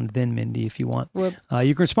respond then, Mindy, if you want. Whoops.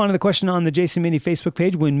 You can respond to the question on the Jason Mindy Facebook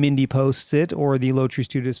page when Mindy posts it, or the Low Tree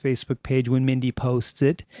Studios Facebook page when Mindy posts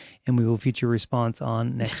it, and we will feature a response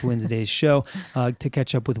on next Wednesday's show. To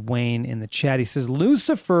catch up with Wayne in the chat, he says,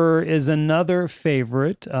 Lucifer is another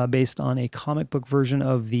favorite based on a comic book version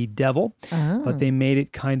of The Devil, but they made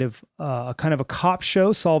it kind of a cop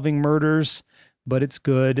show solving murders, but it's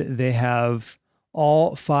good. They have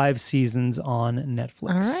all 5 seasons on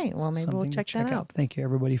Netflix. All right. Well, maybe we'll check that out. Thank you,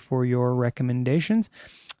 everybody, for your recommendations.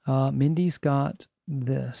 Mindy's got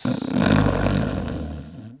this.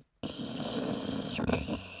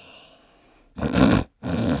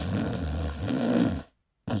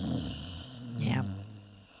 Yeah.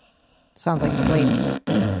 Sounds like sleep.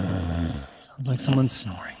 Sounds like someone's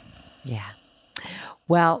snoring. Yeah.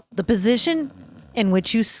 Well, the position in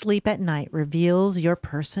which you sleep at night reveals your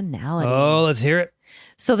personality. Oh, let's hear it.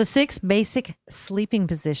 So the 6 basic sleeping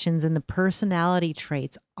positions and the personality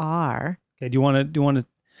traits are. Okay, do you want to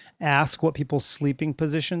ask what people's sleeping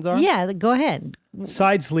positions are? Yeah, go ahead.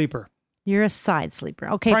 Side sleeper. You're a side sleeper.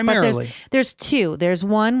 Okay, Primarily. but there's 2. There's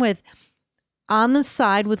one with on the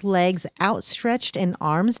side with legs outstretched and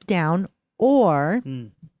arms down, or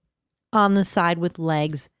on the side with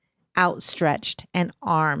legs outstretched and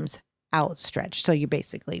arms outstretched. So you're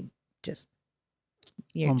basically just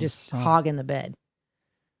hogging the bed.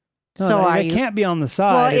 No, so I can't be on the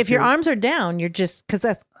side. Well, if your arms are down, you're just, because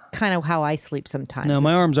that's kind of how I sleep sometimes. No,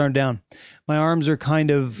 my arms aren't down. My arms are kind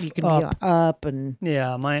of you can up. be up and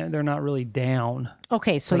Yeah, they're not really down.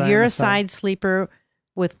 Okay, so But you're I'm a side sleeper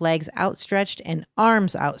with legs outstretched and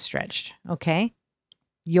arms outstretched. Okay,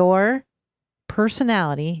 your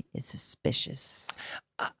personality is suspicious.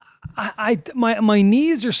 My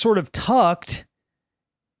knees are sort of tucked,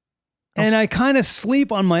 and I kind of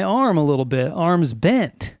sleep on my arm a little bit. Arms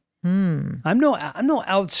bent. I'm no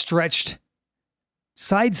outstretched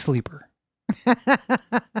side sleeper.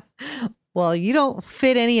 Well, you don't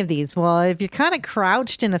fit any of these. Well, if you're kind of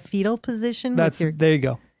crouched in a fetal position, There you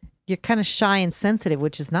go. You're kind of shy and sensitive,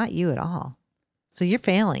 which is not you at all. So you're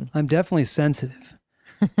failing. I'm definitely sensitive.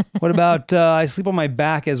 What about I sleep on my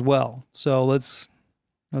back as well? So let's.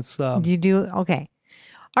 You do okay.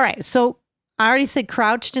 All right. So I already said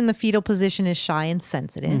crouched in the fetal position is shy and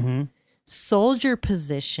sensitive. Mm-hmm. Soldier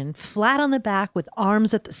position, flat on the back with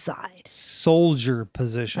arms at the side. Soldier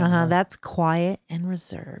position. That's quiet and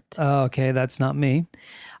reserved. Okay, that's not me.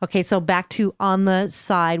 Okay, so back to on the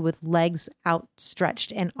side with legs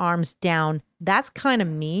outstretched and arms down. That's kind of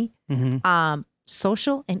me. Mm-hmm.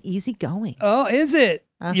 Social and easygoing. Oh, is it?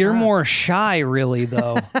 You're more shy, really,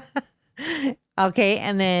 though. Okay,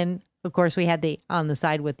 and then of course we had the on the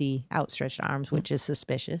side with the outstretched arms, which is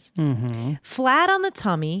suspicious. Mm-hmm. Flat on the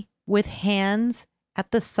tummy with hands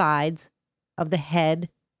at the sides of the head.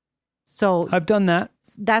 So I've done that.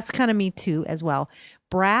 That's kind of me too, as well.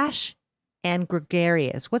 Brash and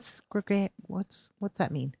gregarious. What's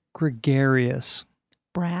that mean? Gregarious.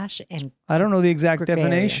 Brash and I don't know the exact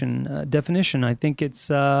gregarious. definition. I think it's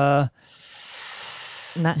not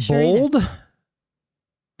sure bold. either.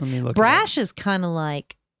 Let me look. Brash is kind of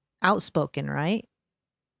like outspoken, right?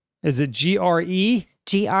 Is it GRE?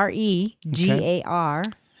 GREGAR.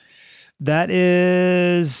 That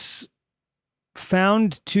is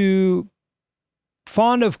fond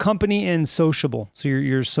of company and sociable. So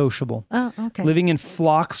you're sociable. Oh, okay. Living in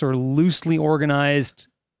flocks or loosely organized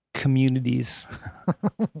communities.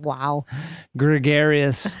 Wow.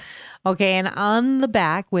 Gregarious. Okay, and on the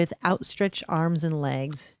back with outstretched arms and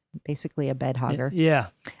legs, basically a bed hogger. Yeah.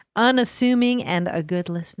 Unassuming and a good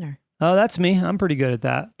listener. Oh, that's me. I'm pretty good at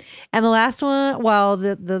that. And the last one, well,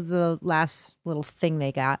 the last little thing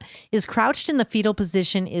they got is crouched in the fetal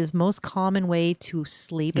position is most common way to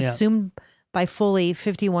sleep, assumed by fully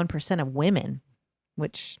 51% of women,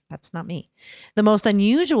 which that's not me. The most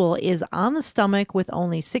unusual is on the stomach with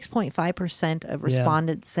only 6.5% of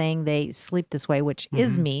respondents saying they sleep this way, which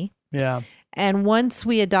is me. Yeah. And once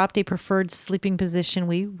we adopt a preferred sleeping position,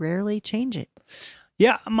 we rarely change it.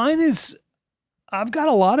 Yeah, mine is... I've got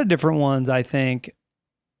a lot of different ones, I think.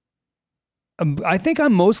 I think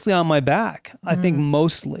I'm mostly on my back. I think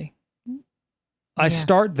mostly. I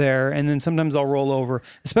start there, and then sometimes I'll roll over,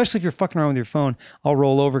 especially if you're fucking around with your phone. I'll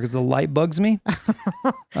roll over because the light bugs me.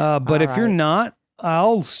 But if you're not,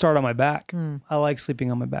 I'll start on my back. I like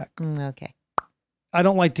sleeping on my back. Okay. I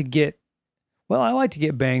don't like to get... Well, I like to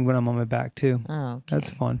get banged when I'm on my back, too. Oh, okay. That's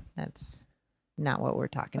fun. That's not what we're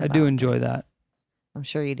talking I about. do enjoy that. I'm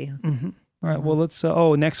sure you do. Mm-hmm. All right, well, let's,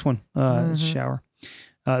 next one, shower.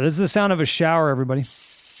 This is the sound of a shower, everybody.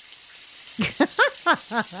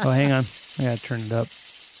 Oh, hang on. I got to turn it up.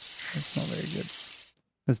 That's not very good.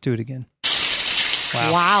 Let's do it again.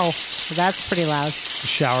 Wow. That's pretty loud. A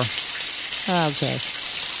shower. Okay.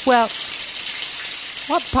 Well,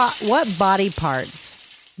 what body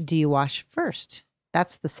parts do you wash first?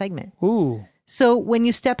 That's the segment. Ooh. So when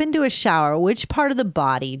you step into a shower, which part of the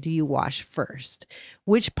body do you wash first?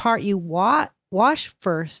 Which part you wash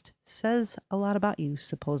first says a lot about you,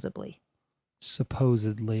 supposedly.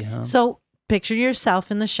 Supposedly, huh? So picture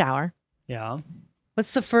yourself in the shower. Yeah.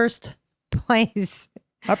 What's the first place?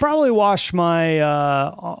 I probably wash my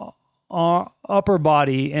upper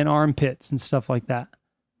body and armpits and stuff like that.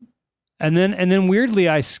 And then weirdly,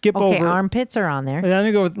 I skip over. Okay, armpits are on there. Let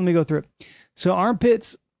me go through it. So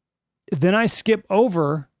armpits. Then I skip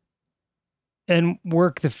over and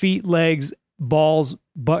work the feet, legs, balls,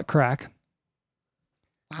 butt crack.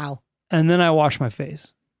 Wow. And then I wash my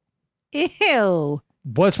face. Ew.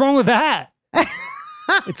 What's wrong with that?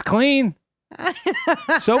 It's clean.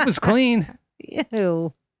 Soap is clean.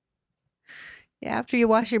 Ew. Yeah, after you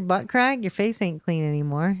wash your butt crack, your face ain't clean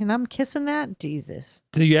anymore. And I'm kissing that? Jesus.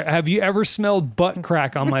 Have you ever smelled butt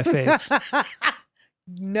crack on my face?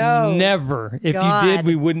 No. Never. If God. you did,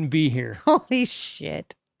 we wouldn't be here. Holy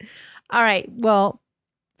shit. All right. Well,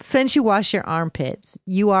 since you wash your armpits,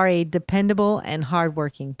 you are a dependable and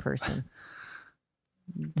hardworking person.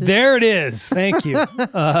 There it is. Thank you.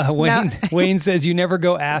 Wayne says you never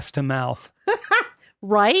go ass to mouth.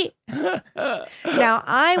 Right? Now,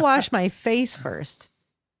 I wash my face first,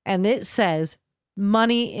 and it says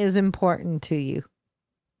money is important to you.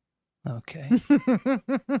 Okay.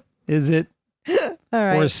 Is it? All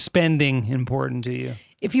right. Or is spending important to you?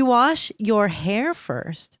 If you wash your hair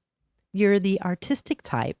first, you're the artistic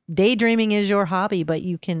type. Daydreaming is your hobby, but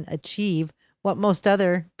you can achieve what most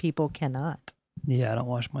other people cannot. Yeah, I don't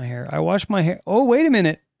wash my hair. I wash my hair. Oh, wait a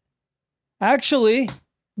minute. Actually,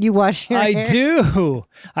 you wash your hair? I do.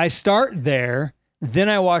 I start there, then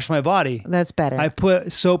I wash my body. That's better. I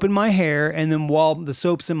put soap in my hair, and then while the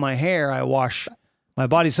soap's in my hair, I wash my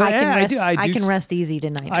body. So I can rest easy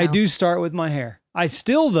tonight. I now. do start with my hair. I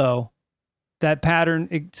still, though, that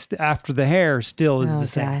pattern after the hair still is the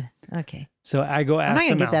same. God. Okay. So I go ass to mouth. I'm not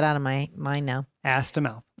going to get that out of my mind now. Ass to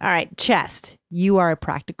mouth. All right. Chest. You are a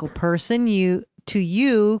practical person. To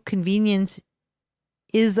you, convenience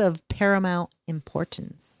is of paramount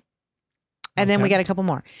importance. And then we got a couple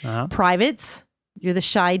more. Privates. You're the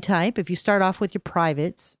shy type. If you start off with your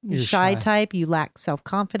privates, you're shy type, you lack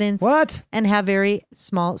self-confidence. What? And have very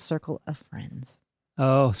small circle of friends.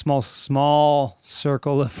 Oh, small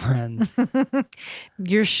circle of friends.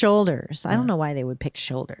 Your shoulders. I don't know why they would pick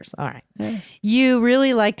shoulders. All right. Yeah. You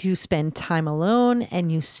really like to spend time alone,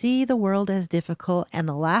 and you see the world as difficult. And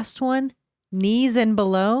the last one, knees and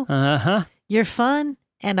below. Uh-huh. You're fun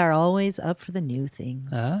and are always up for the new things.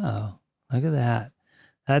 Oh, look at that.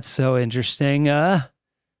 That's so interesting. I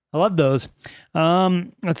love those.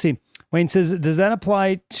 Let's see. Wayne says, does that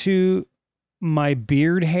apply to my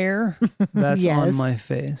beard hair? That's yes. on my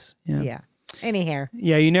face. Yeah. Any hair.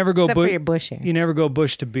 Yeah, you never go except for your bush hair. You never go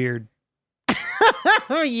bush to beard.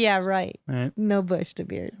 Oh, yeah, right. No bush to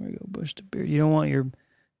beard. Never go bush to beard. You don't want your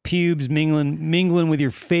pubes mingling with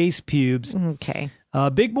your face pubes. Okay.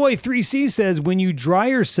 Big Boy 3C says, when you dry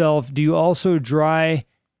yourself, do you also dry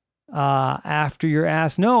after your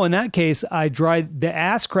ass? No, in that case, I dry. The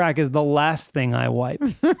ass crack is the last thing I wipe.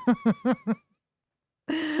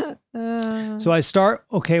 So I start,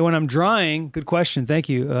 when I'm drying, good question. Thank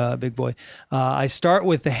you, Big Boy. I start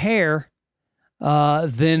with the hair,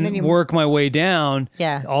 then work my way down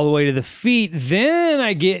all the way to the feet. Then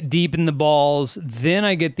I get deep in the balls. Then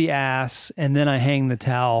I get the ass, and then I hang the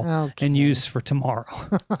towel and use for tomorrow.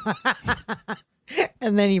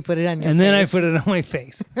 And then you put it on your face. And then I put it on my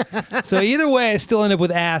face. So either way, I still end up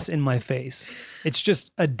with ass in my face. It's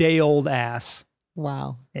just a day-old ass.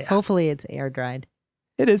 Wow. Yeah. Hopefully it's air dried.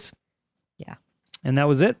 It is. Yeah. And that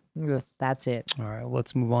was it? That's it. All right,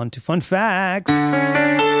 let's move on to fun facts. You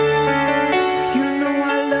know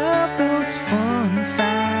I love those fun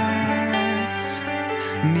facts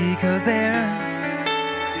because they're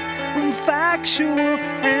factual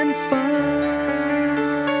and fun.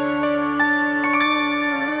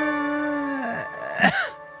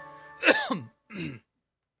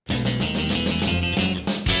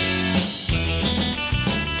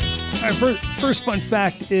 First fun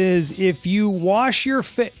fact is if you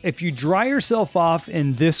dry yourself off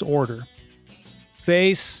in this order,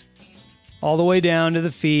 face all the way down to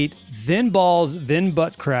the feet, then balls, then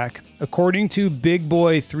butt crack, according to Big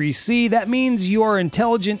Boy 3C, that means you are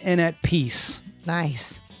intelligent and at peace.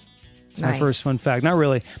 Nice. That's my first fun fact. Not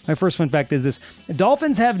really. My first fun fact is this.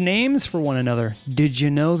 Dolphins have names for one another. Did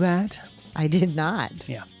you know that? I did not.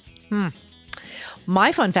 Yeah.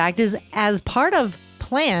 My fun fact is, as part of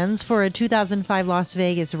plans for a 2005 Las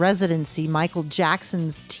Vegas residency, Michael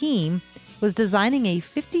Jackson's team was designing a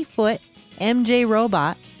 50-foot MJ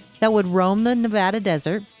robot that would roam the Nevada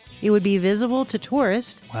desert. It would be visible to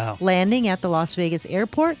tourists landing at the Las Vegas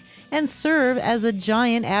airport and serve as a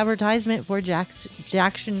giant advertisement for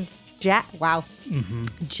Jackson's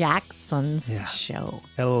show.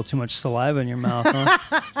 Got a little too much saliva in your mouth,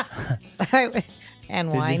 huh?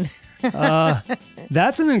 And wine.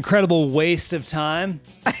 That's an incredible waste of time.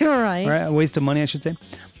 Right. A waste of money, I should say.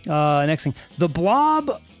 Next thing. The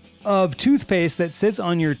blob of toothpaste that sits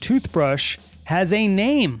on your toothbrush has a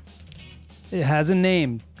name. It has a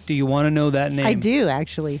name. Do you want to know that name? I do,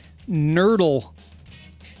 actually. Nurdle.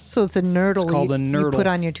 So it's a nurdle. It's called a nurdle. You put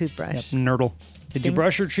on your toothbrush. Yep, nurdle. Did you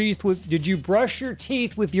brush your teeth with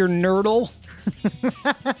your Nurdle?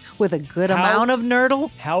 With a good amount of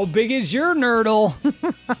Nurdle? How big is your Nurdle?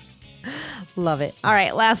 Love it. All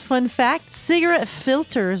right, last fun fact. Cigarette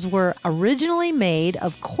filters were originally made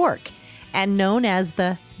of cork and known as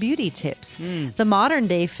the beauty tips. The modern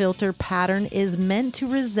day filter pattern is meant to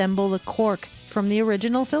resemble the cork from the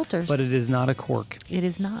original filters. But it is not a cork. It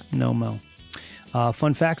is not. No, Mo.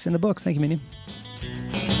 Fun facts in the books. Thank you, Minnie.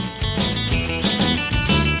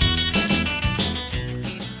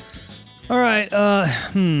 All right.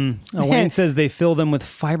 Wayne says they fill them with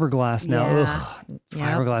fiberglass now. Yeah. Ugh,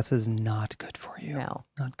 fiberglass is not good for you. No.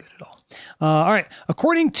 Not good at all. All right.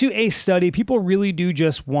 According to a study, people really do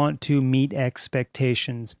just want to meet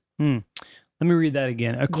expectations. Let me read that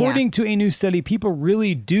again. According to a new study, people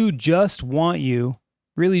really do just want you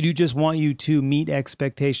to meet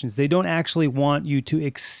expectations. They don't actually want you to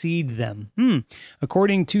exceed them.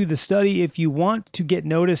 According to the study, if you want to get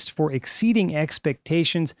noticed for exceeding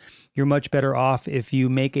expectations, you're much better off if you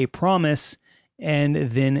make a promise and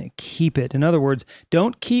then keep it. In other words,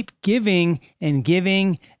 don't keep giving and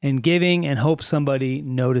giving and giving and hope somebody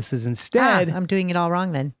notices. Instead, I'm doing it all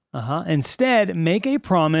wrong then. Instead, make a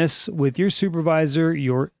promise with your supervisor,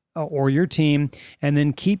 or your team, and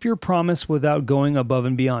then keep your promise without going above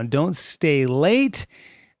and beyond. Don't stay late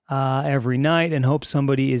every night and hope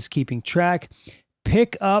somebody is keeping track.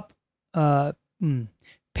 Pick a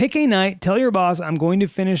night. Tell your boss, I'm going to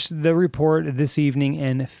finish the report this evening,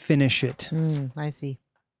 and finish it. I see.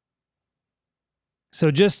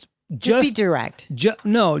 So just be direct.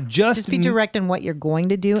 Just be direct in what you're going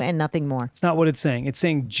to do and nothing more. It's not what it's saying. It's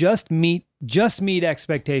saying just meet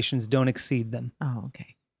expectations. Don't exceed them. Oh,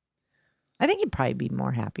 okay. I think you'd probably be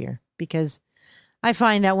more happier because I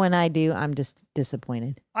find that when I do, I'm just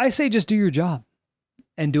disappointed. I say just do your job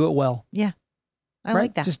and do it well. Yeah. I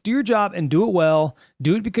like that. Just do your job and do it well.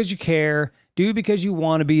 Do it because you care. Do it because you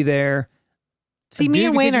want to be there. See, me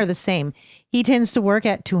and Wayne are the same. He tends to work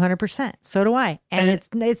at 200%. So do I. And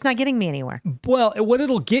it's not getting me anywhere. Well, what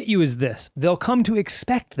it'll get you is this. They'll come to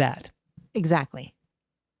expect that. Exactly.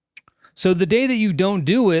 So the day that you don't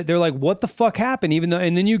do it, they're like, what the fuck happened?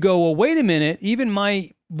 And then you go, well, wait a minute. Even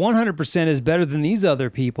my 100% is better than these other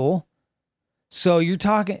people. So you're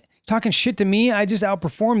talking shit to me. I just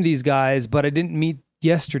outperformed these guys, but I didn't meet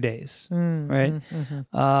yesterday's. Right.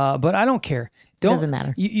 But I don't care. Doesn't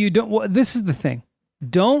matter. You don't. Well, this is the thing.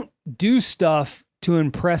 Don't do stuff to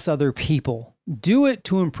impress other people. Do it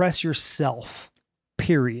to impress yourself.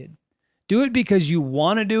 Period. Do it because you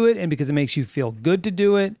want to do it and because it makes you feel good to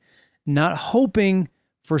do it. Not hoping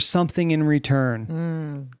for something in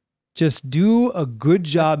return. Just do a good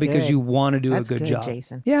job because you want to do a good job.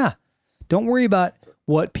 Jason. Yeah. Don't worry about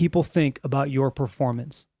what people think about your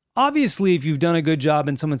performance. Obviously, if you've done a good job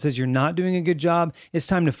and someone says you're not doing a good job, it's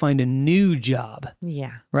time to find a new job.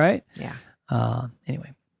 Yeah. Right? Yeah.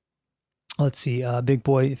 Anyway, let's see. Big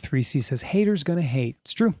Boy 3C says, haters gonna hate.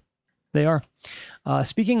 It's true. They are.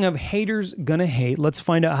 Speaking of haters gonna hate, let's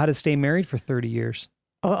find out how to stay married for 30 years.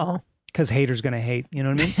 Uh-oh. Because haters gonna hate. You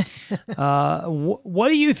know what I mean? What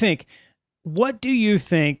do you think? What do you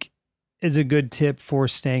think is a good tip for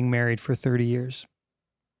staying married for 30 years?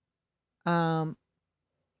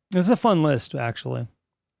 This is a fun list, actually.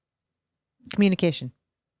 Communication.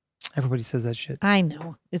 Everybody says that shit. I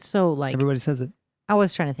know. It's so like... Everybody says it. I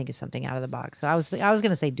was trying to think of something out of the box. So I was going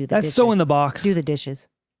to say do the That's dishes. so in the box. Do the dishes.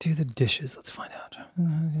 Do the dishes. Let's find out.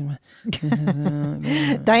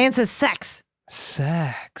 Diane says sex.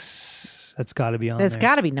 Sex. That's got to be on there. That's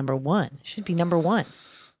got to be number one. Should be number one.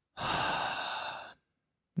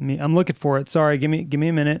 I'm looking for it. Sorry. Give me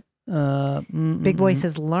a minute. Big Boy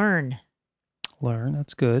says learn. Learn.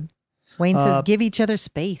 That's good. Wayne says give each other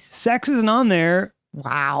space. Sex isn't on there.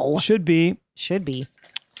 Wow. Should be.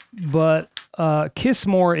 But kiss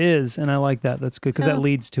more is, and I like that. That's good because that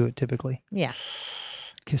leads to it typically. Yeah.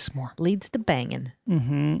 Kiss more. Leads to banging.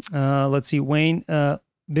 Let's see. Wayne,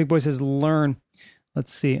 Big Boy says learn.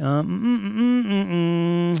 Let's see. What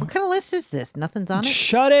kind of list is this? Nothing's on it?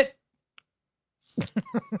 Shut it.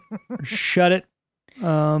 Shut it.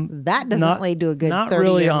 That doesn't lead to a good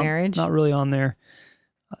 30-year marriage. Not really on there.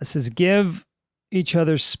 It says give each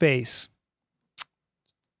other space.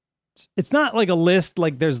 It's not like a list,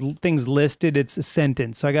 like there's things listed. It's a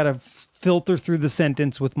sentence. So I got to filter through the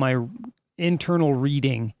sentence with my internal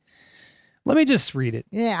reading. Let me just read it.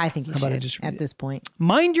 Yeah, I think you should at this point.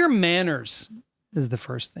 Mind your manners is the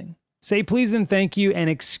first thing. Say please and thank you and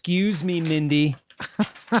excuse me, Mindy.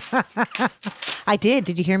 I did.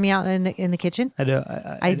 Did you hear me out in the kitchen? I do.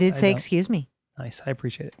 I did say excuse me. Nice. I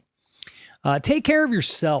appreciate it. Take care of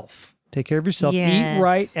yourself. Take care of yourself. Yes. Eat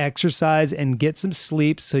right, exercise, and get some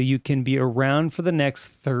sleep so you can be around for the next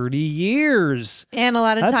 30 years. And a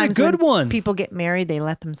lot of That's times a good when one. people get married, they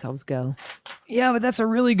let themselves go. Yeah, but that's a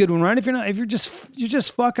really good one, right? If you're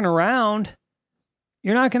just fucking around,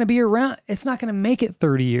 you're not going to be around. It's not going to make it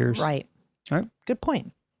 30 years. Right. All right. Good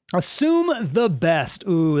point. Assume the best.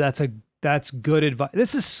 Ooh, that's good advice.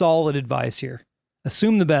 This is solid advice here.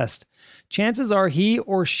 Assume the best. Chances are he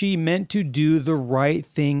or she meant to do the right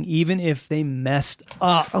thing, even if they messed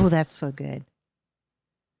up. Oh, that's so good.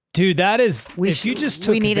 Dude, if you just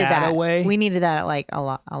took that away. We needed that like a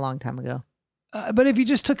long time ago. But if you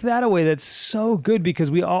just took that away, that's so good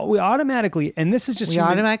because we automatically, and this is just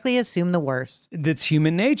automatically assume the worst. That's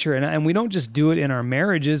human nature. And we don't just do it in our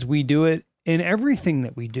marriages. We do it in everything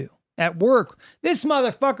that we do. At work, this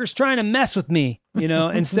motherfucker's trying to mess with me,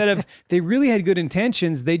 instead of they really had good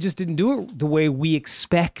intentions. They just didn't do it the way we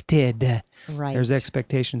expected. Right. There's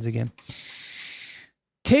expectations again.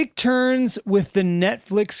 Take turns with the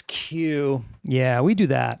Netflix queue. Yeah, we do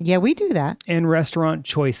that. Yeah, we do that. And restaurant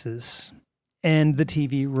choices and the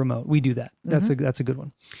TV remote. We do that. That's a good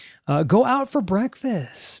one. Go out for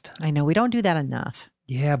breakfast. I know we don't do that enough.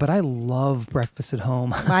 Yeah, but I love breakfast at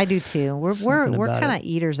home. I do too. We're kind of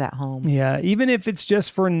eaters at home. Yeah, even if it's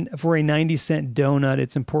just for a 90-cent donut,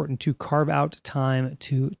 it's important to carve out time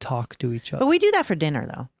to talk to each other. But we do that for dinner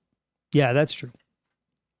though. Yeah, that's true.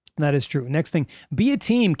 That is true. Next thing, be a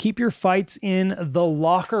team. Keep your fights in the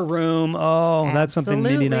locker room. Oh, Absolutely. That's something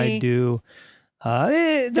Mindy and I do.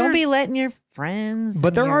 Don't be letting your friends,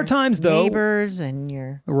 but there are times though, neighbors and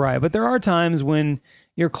your right. But there are times when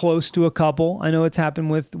you're close to a couple. I know it's happened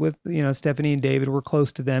with Stephanie and David. We're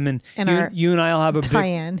close to them, and you and I'll have a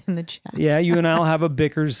Diane in the chat. Yeah, you and I'll have a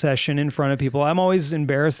bicker session in front of people. I'm always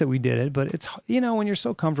embarrassed that we did it, but it's when you're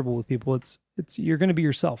so comfortable with people, it's you're going to be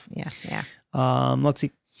yourself. Yeah. Let's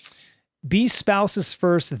see. Be spouses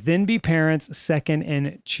first, then be parents second,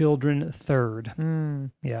 and children third.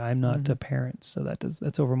 Yeah, I'm not a parent, so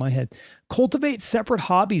that's over my head. Cultivate separate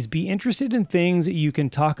hobbies. Be interested in things you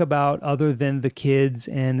can talk about other than the kids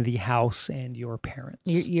and the house and your parents.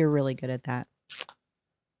 You're really good at that.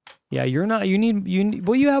 Yeah, you're not. You need.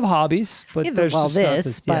 Well, you have hobbies, but there's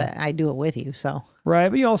just stuff but I do it with you, so right.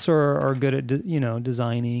 But you also are good at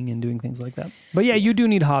designing and doing things like that. But yeah, you do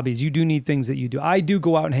need hobbies. You do need things that you do. I do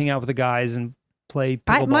go out and hang out with the guys and play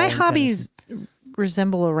pickleball. My hobbies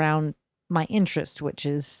resemble around my interest, which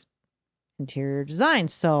is interior design.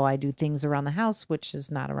 So I do things around the house, which is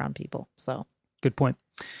not around people. So good point.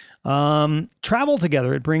 Travel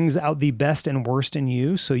together. It brings out the best and worst in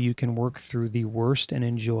you so you can work through the worst and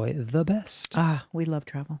enjoy the best. We love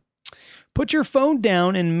travel. Put your phone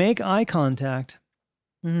down and make eye contact.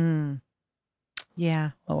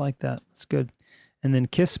 Yeah. I like that. That's good. And then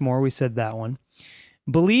kiss more. We said that one.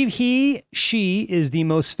 Believe she is the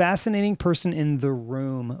most fascinating person in the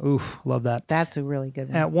room. Oof, love that. That's a really good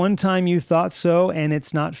one. At one time you thought so, and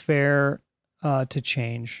it's not fair to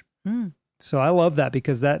change. So I love that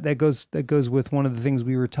because that goes with one of the things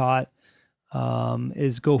we were taught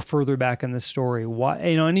is go further back in the story. Why,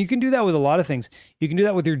 and you can do that with a lot of things. You can do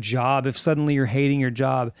that with your job. If suddenly you're hating your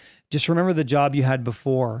job, just remember the job you had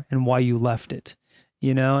before and why you left it.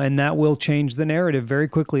 And that will change the narrative very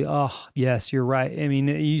quickly. Oh, yes, you're right. I mean,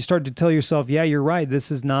 you start to tell yourself, yeah, you're right. This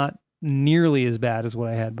is not nearly as bad as what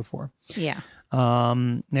I had before. Yeah.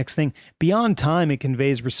 Next thing, beyond time, it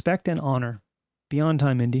conveys respect and honor. Beyond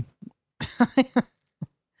time, Indy.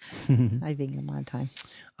 I think I'm on time.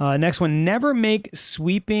 Next one, never make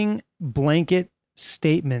sweeping blanket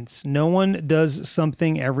statements. No one does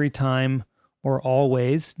something every time or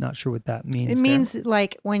always. Not sure what that means. It means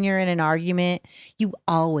like when you're in an argument, you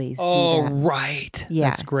always do that. Oh, right. Yeah.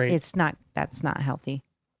 That's great. That's not healthy.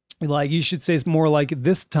 Like you should say it's more like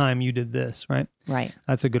this time you did this, right? Right.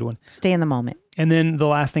 That's a good one. Stay in the moment. And then the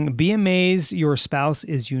last thing, be amazed your spouse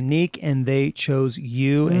is unique and they chose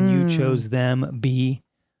you and you chose them. Be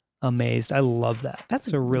amazed. I love that.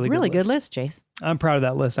 That's a really good list, Jace. I'm proud of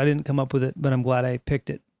that list. I didn't come up with it, but I'm glad I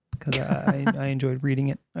picked it because I enjoyed reading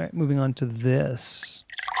it. All right, moving on to this.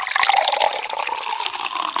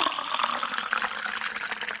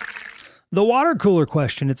 The water cooler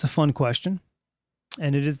question. It's a fun question.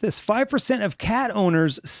 And it is this. 5% of cat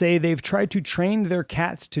owners say they've tried to train their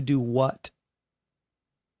cats to do what?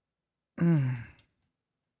 The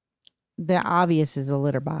obvious is a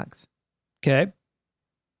litter box. Okay.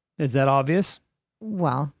 Is that obvious?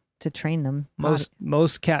 Well, to train them.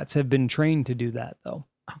 Most cats have been trained to do that, though.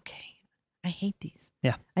 Okay. I hate these.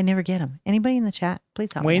 Yeah. I never get them. Anybody in the chat,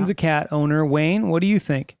 please help me Wayne's out. a cat owner. Wayne, what do you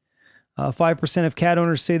think? 5% of cat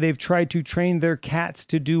owners say they've tried to train their cats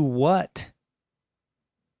to do what?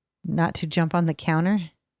 Not to jump on the counter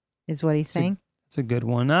is what he's saying. That's a good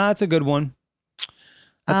one. That's a good one.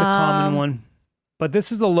 That's a common one. But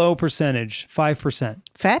this is a low percentage, 5%.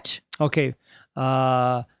 Fetch? Okay.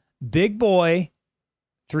 Big Boy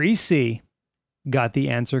 3C got the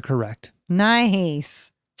answer correct.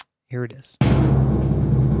 Nice. Here it is.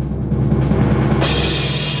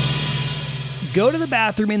 Go to the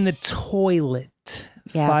bathroom in the toilet.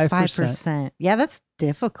 Yeah, 5%. Yeah, that's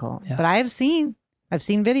difficult. Yeah. But I've seen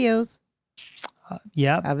videos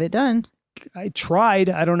Yeah. of it done. I tried.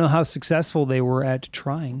 I don't know how successful they were at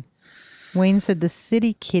trying. Wayne said the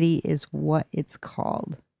city kitty is what it's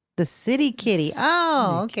called. The city kitty.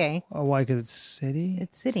 Oh, okay. Oh, why? Because it's city?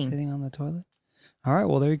 It's sitting. Sitting on the toilet? All right.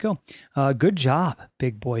 Well, there you go. Good job,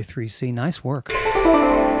 Big Boy 3C. Nice work.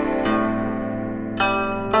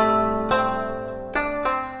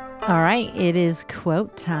 All right. It is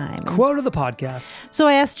quote time. Quote of the podcast. So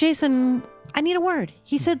I asked Jason, I need a word.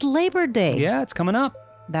 He said Labor Day. Yeah, it's coming up.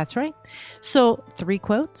 That's right. So 3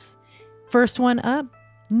 quotes. First one up.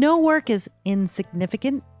 No work is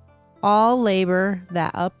insignificant. All labor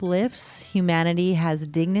that uplifts humanity has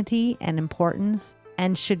dignity and importance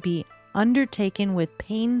and should be undertaken with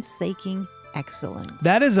painstaking excellence.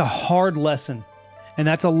 That is a hard lesson. And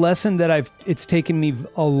that's a lesson that it's taken me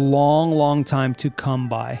a long, long time to come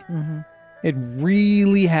by. Mm-hmm. It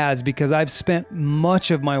really has, because I've spent much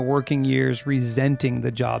of my working years resenting the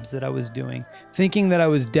jobs that I was doing, thinking that I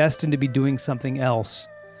was destined to be doing something else.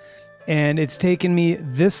 And it's taken me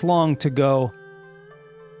this long to go,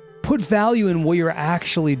 put value in what you're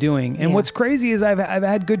actually doing. And what's crazy is I've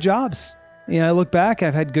had good jobs. You know, I look back,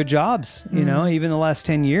 I've had good jobs, you know, even the last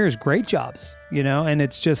 10 years, great jobs, you know, and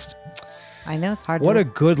it's just... I know it's hard what to a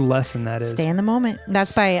good lesson that is. Stay in the moment.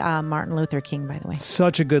 That's by Martin Luther King, by the way.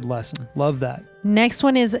 Such a good lesson. Love that. Next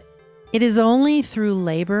one is, it is only through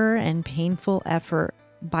labor and painful effort,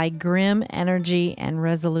 by grim energy and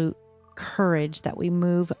resolute courage, that we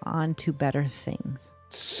move on to better things.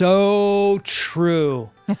 So true.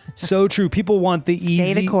 So true. People want the easy...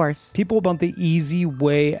 Stay the course. People want the easy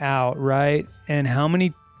way out, right? And how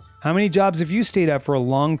many jobs have you stayed at for a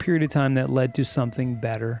long period of time that led to something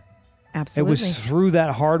better? Absolutely. It was through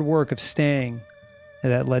that hard work of staying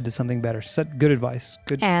that led to something better. Good advice.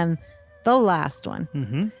 Good. And the last one.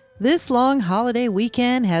 Mm-hmm. This long holiday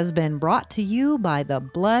weekend has been brought to you by the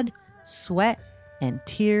blood, sweat, and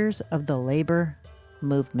tears of the labor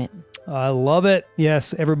movement. I love it.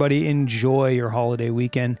 Yes, everybody enjoy your holiday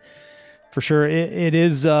weekend. For sure. It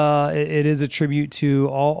is a tribute to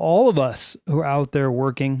all of us who are out there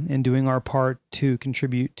working and doing our part to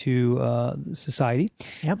contribute to society.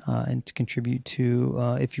 Yep. And to contribute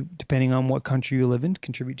to, depending on what country you live in, to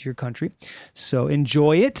contribute to your country. So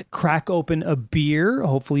enjoy it. Crack open a beer.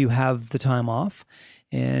 Hopefully you have the time off.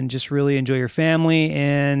 And just really enjoy your family.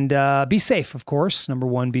 And be safe, of course. Number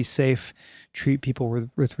one, be safe. Treat people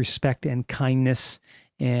with respect and kindness.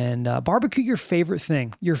 And barbecue your favorite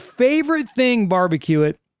thing. Your favorite thing, barbecue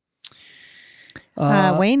it.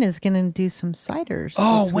 Wayne is going to do some ciders.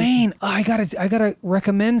 Oh, Wayne, I gotta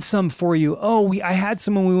recommend some for you. Oh, I had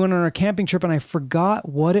some when we went on our camping trip, and I forgot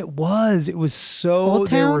what it was. It was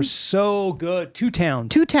they were so good. Two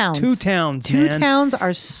towns. Two towns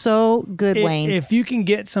are so good, Wayne. If you can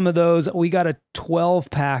get some of those, we got a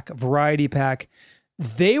 12-pack variety pack.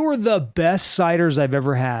 They were the best ciders I've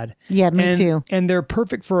ever had. Yeah, me too. And they're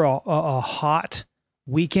perfect for a hot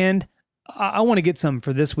weekend. I want to get some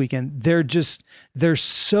for this weekend. They're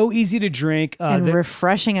so easy to drink. And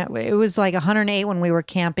refreshing. It was like 108 when we were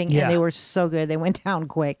camping, and they were so good. They went down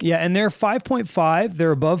quick. Yeah, and they're 5.5.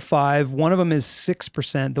 They're above 5. One of them is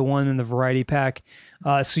 6%, the one in the variety pack.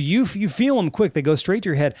 So you feel them quick. They go straight to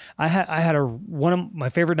your head. I had one of my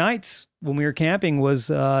favorite nights when we were camping was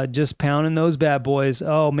just pounding those bad boys.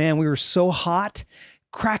 Oh, man, we were so hot.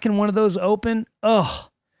 Cracking one of those open. Oh,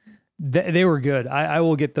 they were good. I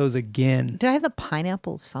will get those again. Did I have the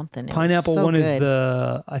pineapple something? Pineapple one is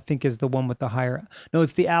I think is the one with the higher. No,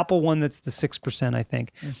 it's the apple one that's the 6%, I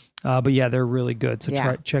think. But yeah, they're really good.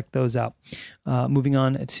 So check those out. Moving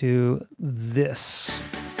on to this.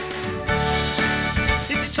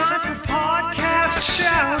 It's time for podcast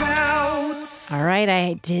shout outs. All right,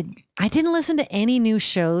 I didn't listen to any new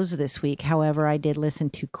shows this week. However, I did listen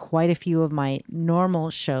to quite a few of my normal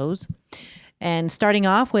shows. And starting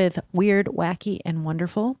off with Weird, Wacky, and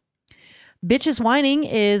Wonderful. Bitches Whining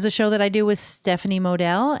is a show that I do with Stephanie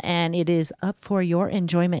Modell, and it is up for your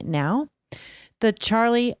enjoyment now. The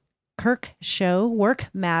Charlie Kirk Show, Work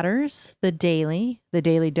Matters, The Daily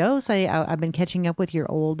Dose. I've been catching up with your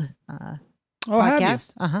old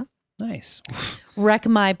podcast. Have you? Nice. Wreck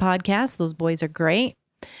My Podcast. Those boys are great.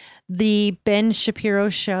 The Ben Shapiro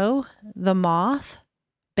Show, The Moth,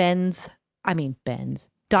 Dr.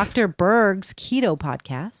 Berg's Keto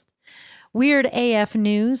Podcast, Weird AF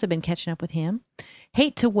News, I've been catching up with him,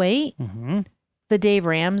 Hate to Wait, The Dave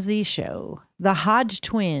Ramsey Show, The Hodge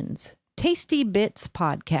Twins, Tasty Bits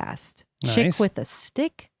Podcast, Nice. Chick with a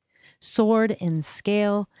Stick, Sword and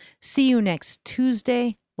Scale, See You Next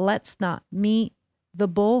Tuesday, Let's Not Meet, The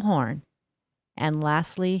Bullhorn, and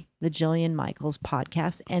lastly, the Jillian Michaels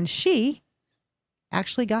Podcast. And she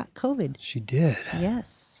actually got COVID. She did.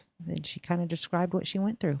 Yes. And she kind of described what she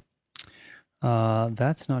went through.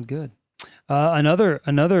 That's not good.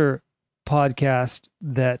 Another podcast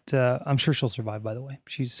that I'm sure she'll survive, by the way.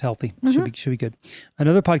 She's healthy. Should be good.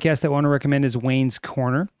 Another podcast that I want to recommend is Wayne's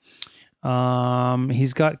Corner.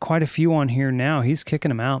 He's got quite a few on here now. He's kicking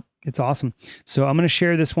them out. It's awesome. So I'm going to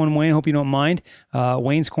share this one, Wayne. Hope you don't mind.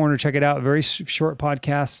 Wayne's Corner, check it out. Very short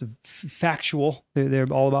podcast, factual. They're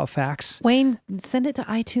all about facts. Wayne, send it to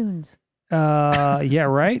iTunes. Yeah,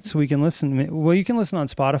 right. So we can listen. Well, you can listen on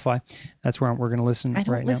Spotify. That's where we're going to listen right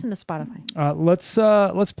now. I don't listen to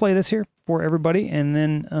Spotify. Let's play this here for everybody, and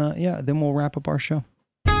then then we'll wrap up our show.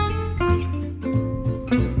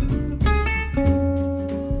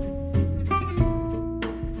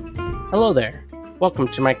 Hello there. Welcome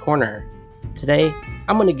to my corner. Today,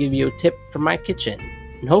 I'm going to give you a tip from my kitchen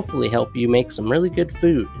and hopefully help you make some really good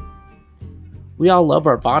food. We all love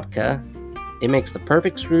our vodka. It makes the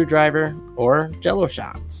perfect screwdriver or jello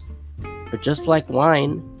shots. But just like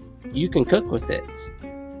wine, you can cook with it.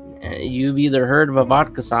 You've either heard of a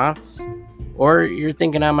vodka sauce, or you're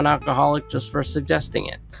thinking I'm an alcoholic just for suggesting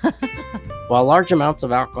it. While large amounts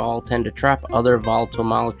of alcohol tend to trap other volatile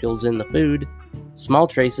molecules in the food, small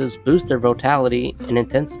traces boost their vitality and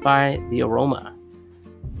intensify the aroma.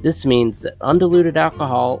 This means that undiluted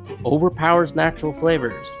alcohol overpowers natural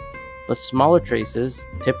flavors, but smaller traces,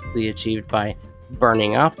 typically achieved by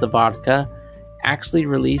burning off the vodka, actually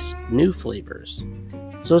release new flavors.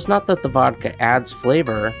 So it's not that the vodka adds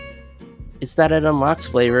flavor, it's that it unlocks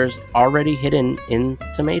flavors already hidden in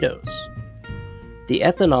tomatoes. The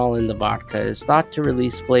ethanol in the vodka is thought to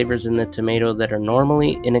release flavors in the tomato that are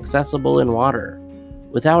normally inaccessible in water,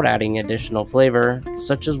 without adding additional flavor,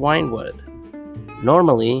 such as wine would.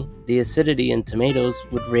 Normally, the acidity in tomatoes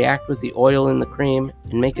would react with the oil in the cream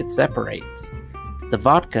and make it separate. The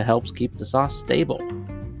vodka helps keep the sauce stable.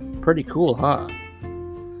 Pretty cool, huh?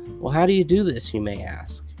 Well, how do you do this, you may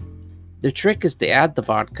ask? The trick is to add the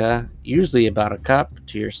vodka, usually about a cup,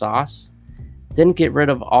 to your sauce, then get rid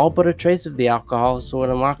of all but a trace of the alcohol so it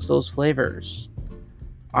unlocks those flavors.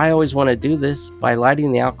 I always want to do this by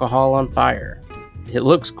lighting the alcohol on fire. It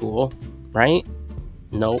looks cool, right?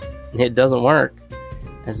 Nope, it doesn't work.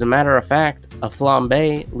 As a matter of fact, a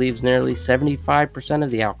flambe leaves nearly 75%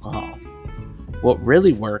 of the alcohol. What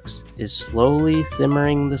really works is slowly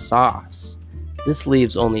simmering the sauce. This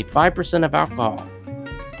leaves only 5% of alcohol,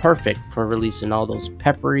 perfect for releasing all those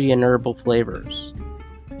peppery and herbal flavors.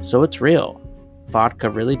 So it's real. Vodka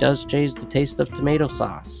really does change the taste of tomato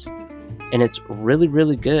sauce. And it's really,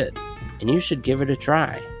 really good, and you should give it a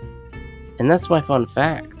try. And that's my fun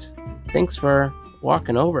fact. Thanks for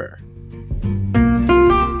walking over.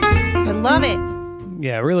 I love it.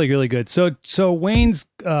 Yeah, really, really good. So Wayne's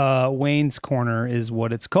Corner is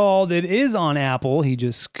what it's called. It is on Apple. He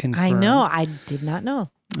just confirmed. I know. I did not know.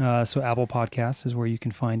 So Apple Podcasts is where you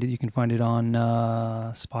can find it. You can find it on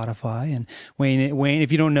Spotify. And Wayne,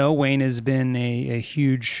 if you don't know, Wayne has been a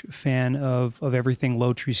huge fan of everything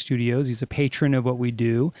Low Tree Studios. He's a patron of what we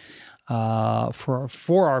do for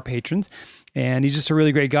our patrons. And he's just a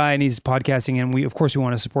really great guy, and he's podcasting, and we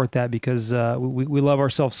want to support that because we love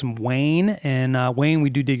ourselves some Wayne. And Wayne, we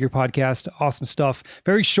do dig your podcast. Awesome stuff.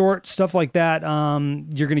 Very short, stuff like that.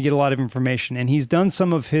 You're going to get a lot of information. And he's done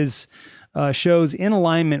some of his shows in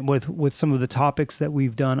alignment with some of the topics that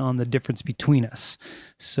we've done on the difference between us.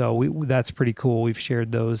 So that's pretty cool. We've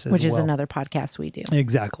shared those as well. Which is another podcast we do.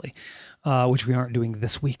 Exactly. Which we aren't doing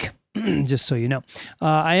this week. Just so you know.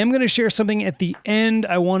 I am going to share something at the end.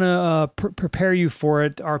 I want to prepare you for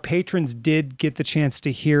it. Our patrons did get the chance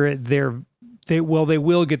to hear it. They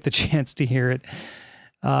will get the chance to hear it.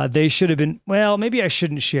 They should have been, well, maybe I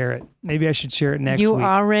shouldn't share it. Maybe I should share it next week. You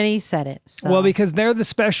already said it. So. Well, because they're the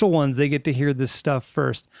special ones. They get to hear this stuff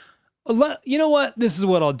first. You know what? This is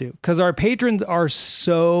what I'll do. Because our patrons are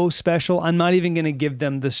so special, I'm not even going to give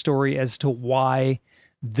them the story as to why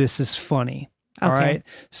this is funny. Okay. All right.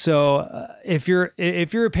 So if you're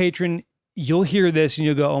a patron, you'll hear this and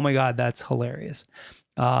you'll go, "Oh my God, that's hilarious."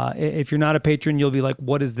 If you're not a patron, you'll be like,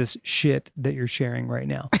 what is this shit that you're sharing right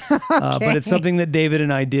now? But it's something that David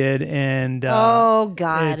and I did, and oh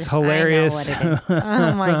God, it's hilarious. I know what it is.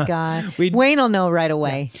 Oh my God. Wayne will know right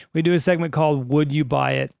away. Yeah. We do a segment called Would You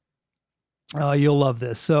Buy It? You'll love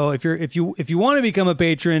this. So if you want to become a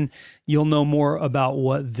patron, you'll know more about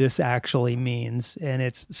what this actually means. And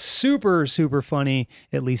it's super, super funny,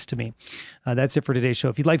 at least to me. That's it for today's show.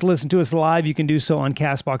 If you'd like to listen to us live, you can do so on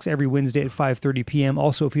CastBox every Wednesday at 5:30 p.m.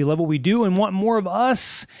 Also, if you love what we do and want more of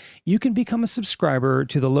us, you can become a subscriber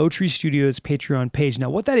to the Low Tree Studios Patreon page. Now,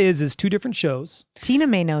 what that is 2 different shows. Tina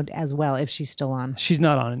may know as well if she's still on. She's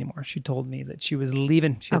not on anymore. She told me that she was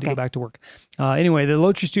leaving. She had to go back to work. Anyway, the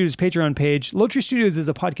Low Tree Studios Patreon page. Low Tree Studios is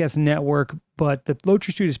a podcast network, but the Low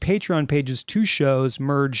Tree Studios Patreon page is 2 shows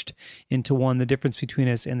merged into one. The difference between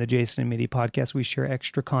us and the Jason and Mindy podcast. We share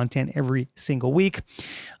extra content every single week.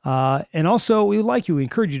 And also, we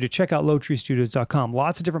encourage you to check out lowtreestudios.com.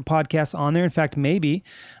 Lots of different podcasts on there. In fact, maybe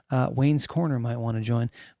Wayne's Corner might want to join.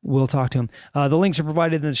 We'll talk to him. The links are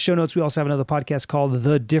provided in the show notes. We also have another podcast called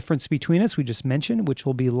The Difference Between Us, we just mentioned, which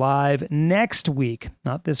will be live next week,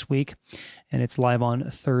 not this week. And it's live on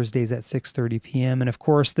Thursdays at 6:30 p.m. And of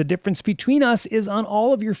course, The Difference Between Us is on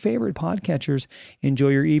all of your favorite podcatchers. Enjoy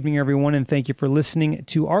your evening, everyone, and thank you for listening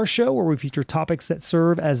to our show, where we feature topics that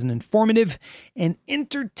serve as an informative and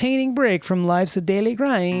entertaining break from life's daily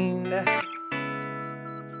grind.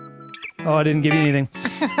 Oh, I didn't give you anything.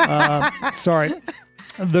 Sorry.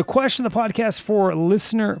 The question of the podcast for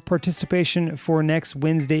listener participation for next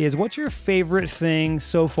Wednesday is, what's your favorite thing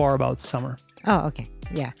so far about summer? Oh, okay.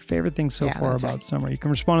 Yeah. Favorite thing so far about summer. You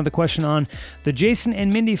can respond to the question on the Jason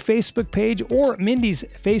and Mindy Facebook page or Mindy's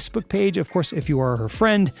Facebook page, of course, if you are her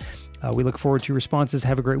friend. We look forward to your responses.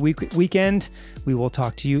 Have a great weekend. We will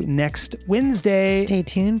talk to you next Wednesday. Stay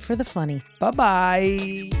tuned for the funny.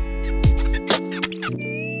 Bye-bye.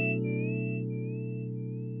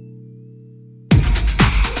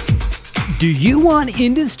 Do you want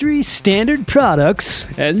industry standard products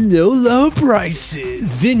and low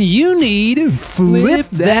prices? Then you need Flip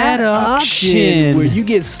That Auction, where you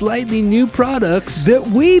get slightly new products that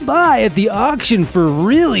we buy at the auction for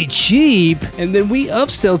really cheap, and then we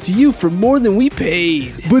upsell to you for more than we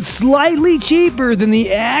paid, but slightly cheaper than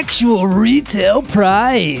the actual retail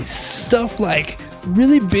price. Stuff like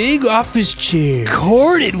really big office chairs,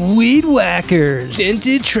 corded weed whackers,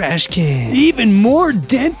 dented trash cans, even more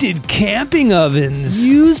dented camping ovens,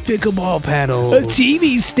 used pickleball paddles, a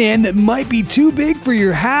TV stand that might be too big for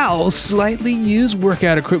your house, slightly used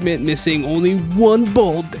workout equipment missing only one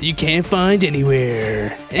bolt that you can't find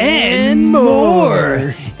anywhere, and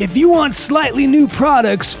more. If you want slightly new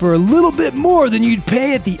products for a little bit more than you'd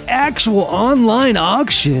pay at the actual online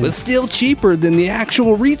auction, but still cheaper than the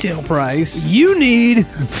actual retail price, you need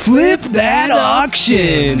Flip That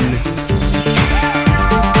Auction.